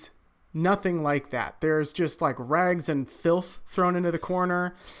 This is nothing like that. There's just like rags and filth thrown into the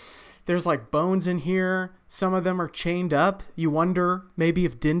corner. There's like bones in here. Some of them are chained up. You wonder maybe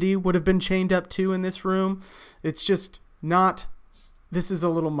if Dindy would have been chained up too in this room. It's just not. This is a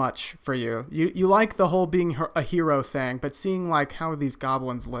little much for you. You like the whole being a hero thing, but seeing like how these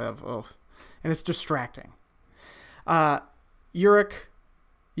goblins live, and it's distracting. Yurik,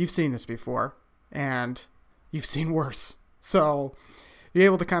 you've seen this before, and you've seen worse. So you're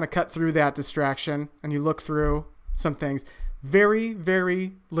able to kind of cut through that distraction, and you look through some things. Very,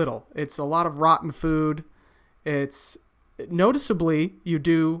 very little. It's a lot of rotten food. It's noticeably, you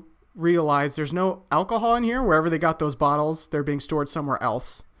do realize there's no alcohol in here. Wherever they got those bottles, they're being stored somewhere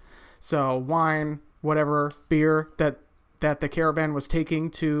else. So wine, whatever, beer that the caravan was taking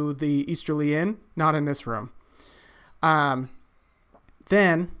to the Easterly Inn, not in this room.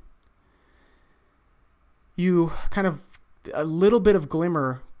 Then you kind of, a little bit of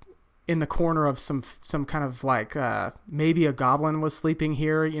glimmer in the corner of some kind of like, maybe a goblin was sleeping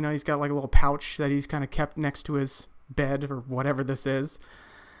here. You know, he's got like a little pouch that he's kind of kept next to his bed or whatever this is.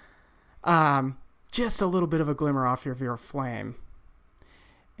 Just a little bit of a glimmer off of your flame.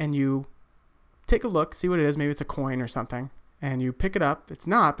 And you take a look, see what it is. Maybe it's a coin or something. And you pick it up. It's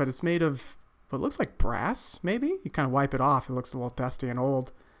not, but it's made of what looks like brass, maybe? You kind of wipe it off. It looks a little dusty and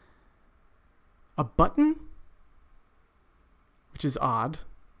old. A button? Which is odd.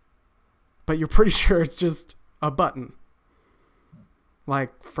 But you're pretty sure it's just a button.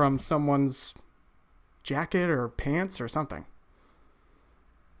 Like from someone's jacket or pants or something.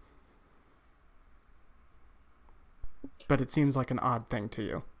 But it seems like an odd thing to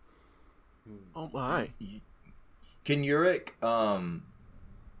you. Oh my. Can Yurik,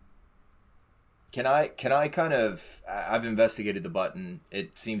 can I kind of, I've investigated the button.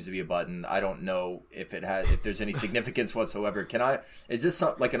 It seems to be a button. I don't know if there's any significance whatsoever. Is this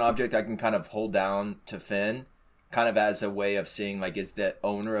like an object I can kind of hold down to Finn, kind of as a way of seeing, like, is the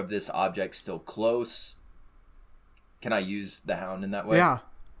owner of this object still close? Can I use the hound in that way?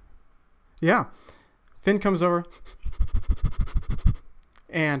 Yeah. Finn comes over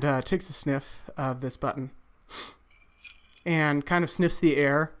and takes a sniff of this button and kind of sniffs the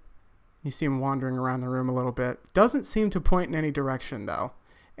air. You see him wandering around the room a little bit. Doesn't seem to point in any direction, though.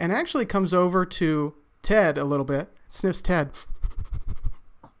 And actually comes over to Ted a little bit. Sniffs Ted.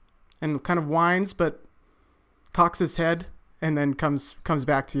 And kind of whines, but cocks his head and then comes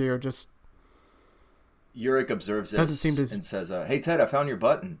back to you. Just Yurik observes this and says, hey, Ted, I found your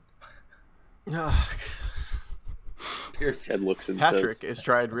button. Ted looks and Patrick says, has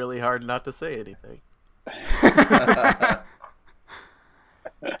tried really hard not to say anything.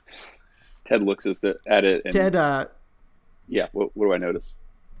 Ted looks at it. And, Ted, yeah, what do I notice?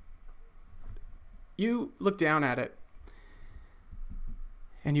 you look down at it,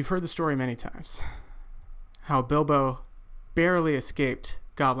 and you've heard the story many times. How Bilbo barely escaped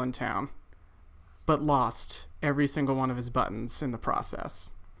Goblin Town, but lost every single one of his buttons in the process,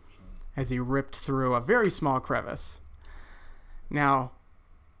 as he ripped through a very small crevice. Now,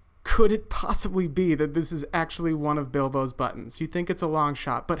 could it possibly be that this is actually one of Bilbo's buttons? You think it's a long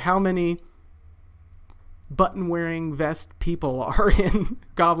shot, but how many button-wearing vest people are in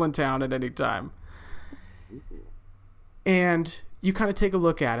Goblin Town at any time? And you kind of take a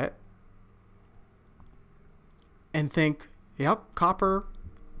look at it and think, yep, copper,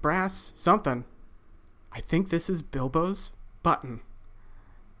 brass, something. I think this is Bilbo's button.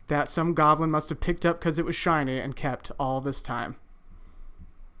 that some goblin must have picked up because it was shiny and kept all this time.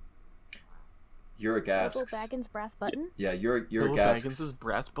 Uric asks. Bilbo Baggins' brass button? Yeah, Uric Bilbo asks. Baggins'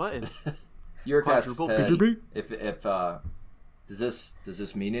 brass button. Uric asks Quadruple Ted, B. if does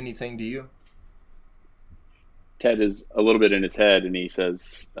this mean anything to you? Ted is a little bit in his head, and he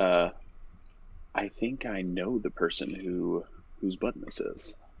says, "I think I know the person whose button this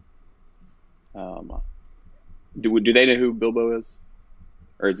is. Do they know who Bilbo is,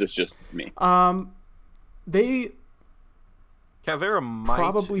 or is this just me?" They Kavera might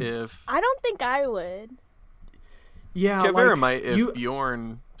Probably- if I don't think I would. yeah, Kavera like, might if you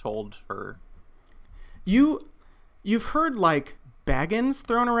Bjorn told her. you've heard like Baggins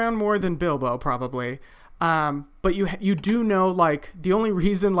thrown around more than Bilbo probably. But you do know, like, the only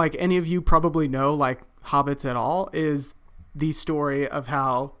reason like any of you probably know like hobbits at all is the story of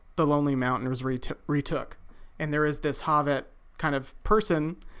how the Lonely Mountain was retook, and there is this hobbit kind of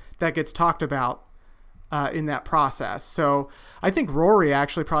person that gets talked about in that process. So I think Rory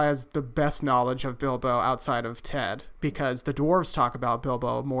actually probably has the best knowledge of Bilbo outside of Ted, because the dwarves talk about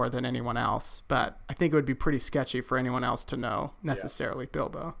Bilbo more than anyone else. But I think it would be pretty sketchy for anyone else to know necessarily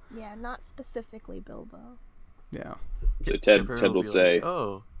Bilbo. Yeah, not specifically Bilbo. Yeah. So Ted Kavera will be say, like,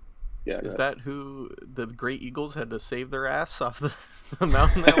 "Oh, "Yeah, go is ahead." that who the Great Eagles had to save their ass off the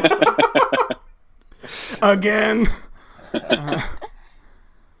mountain that one Again.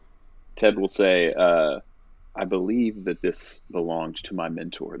 Ted will say, "I believe that this belonged to my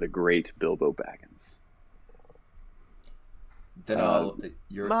mentor, the great Bilbo Baggins." Then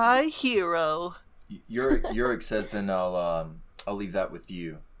My hero. Uric says, then I'll leave that with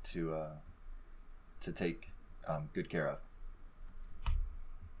you to take good care of.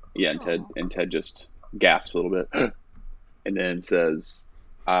 Yeah, and Ted just gasps a little bit, and then says,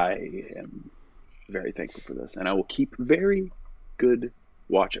 "I am very thankful for this, and I will keep very good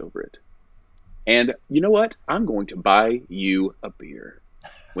watch over it. And you know what? I'm going to buy you a beer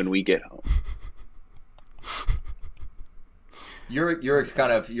when we get home."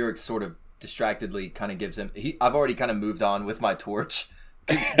 Uric sort of distractedly kind of gives him. I've already kind of moved on with my torch,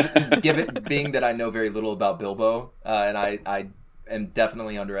 being that I know very little about Bilbo, and I am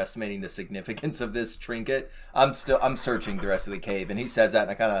definitely underestimating the significance of this trinket. I'm searching the rest of the cave, and he says that,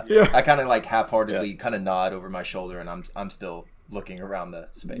 and I kind of like half-heartedly kind of nod over my shoulder, and I'm still looking around the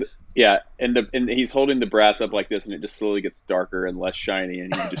space. Yeah, and he's holding the brass up like this, and it just slowly gets darker and less shiny,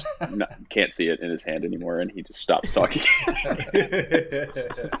 and he just can't see it in his hand anymore, and he just stops talking.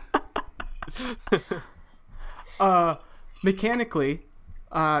 Mechanically,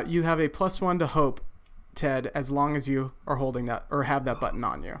 you have a +1 to hope, Ted, as long as you are holding that or have that button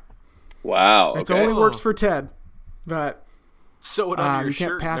on you. Wow. It Okay. only works for Ted, but Sew it under your you can't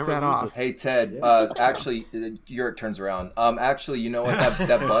shirt. pass never that lose off. it. Hey Ted, actually, Uric turns around. Actually, you know what?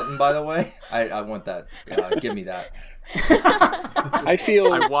 That button, by the way, I want that. Give me that. I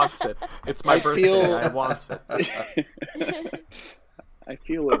feel I want it. It's my birthday. feel- I want it. I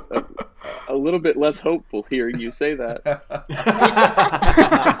feel a little bit less hopeful hearing you say that.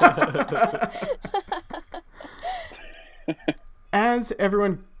 as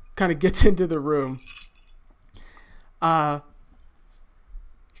everyone kind of gets into the room, you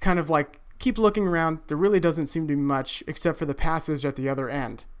kind of like keep looking around. There really doesn't seem to be much except for the passage at the other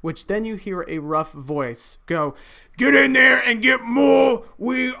end, which then you hear a rough voice go, "Get in there and get more.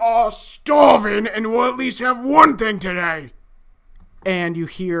 We are starving and we'll at least have one thing today." And you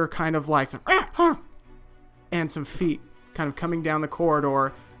hear kind of like some and some feet kind of coming down the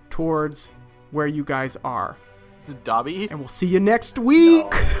corridor towards where you guys are. Is it Dobby? And we'll see you next week.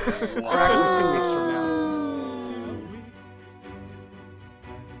 Or actually 2 weeks from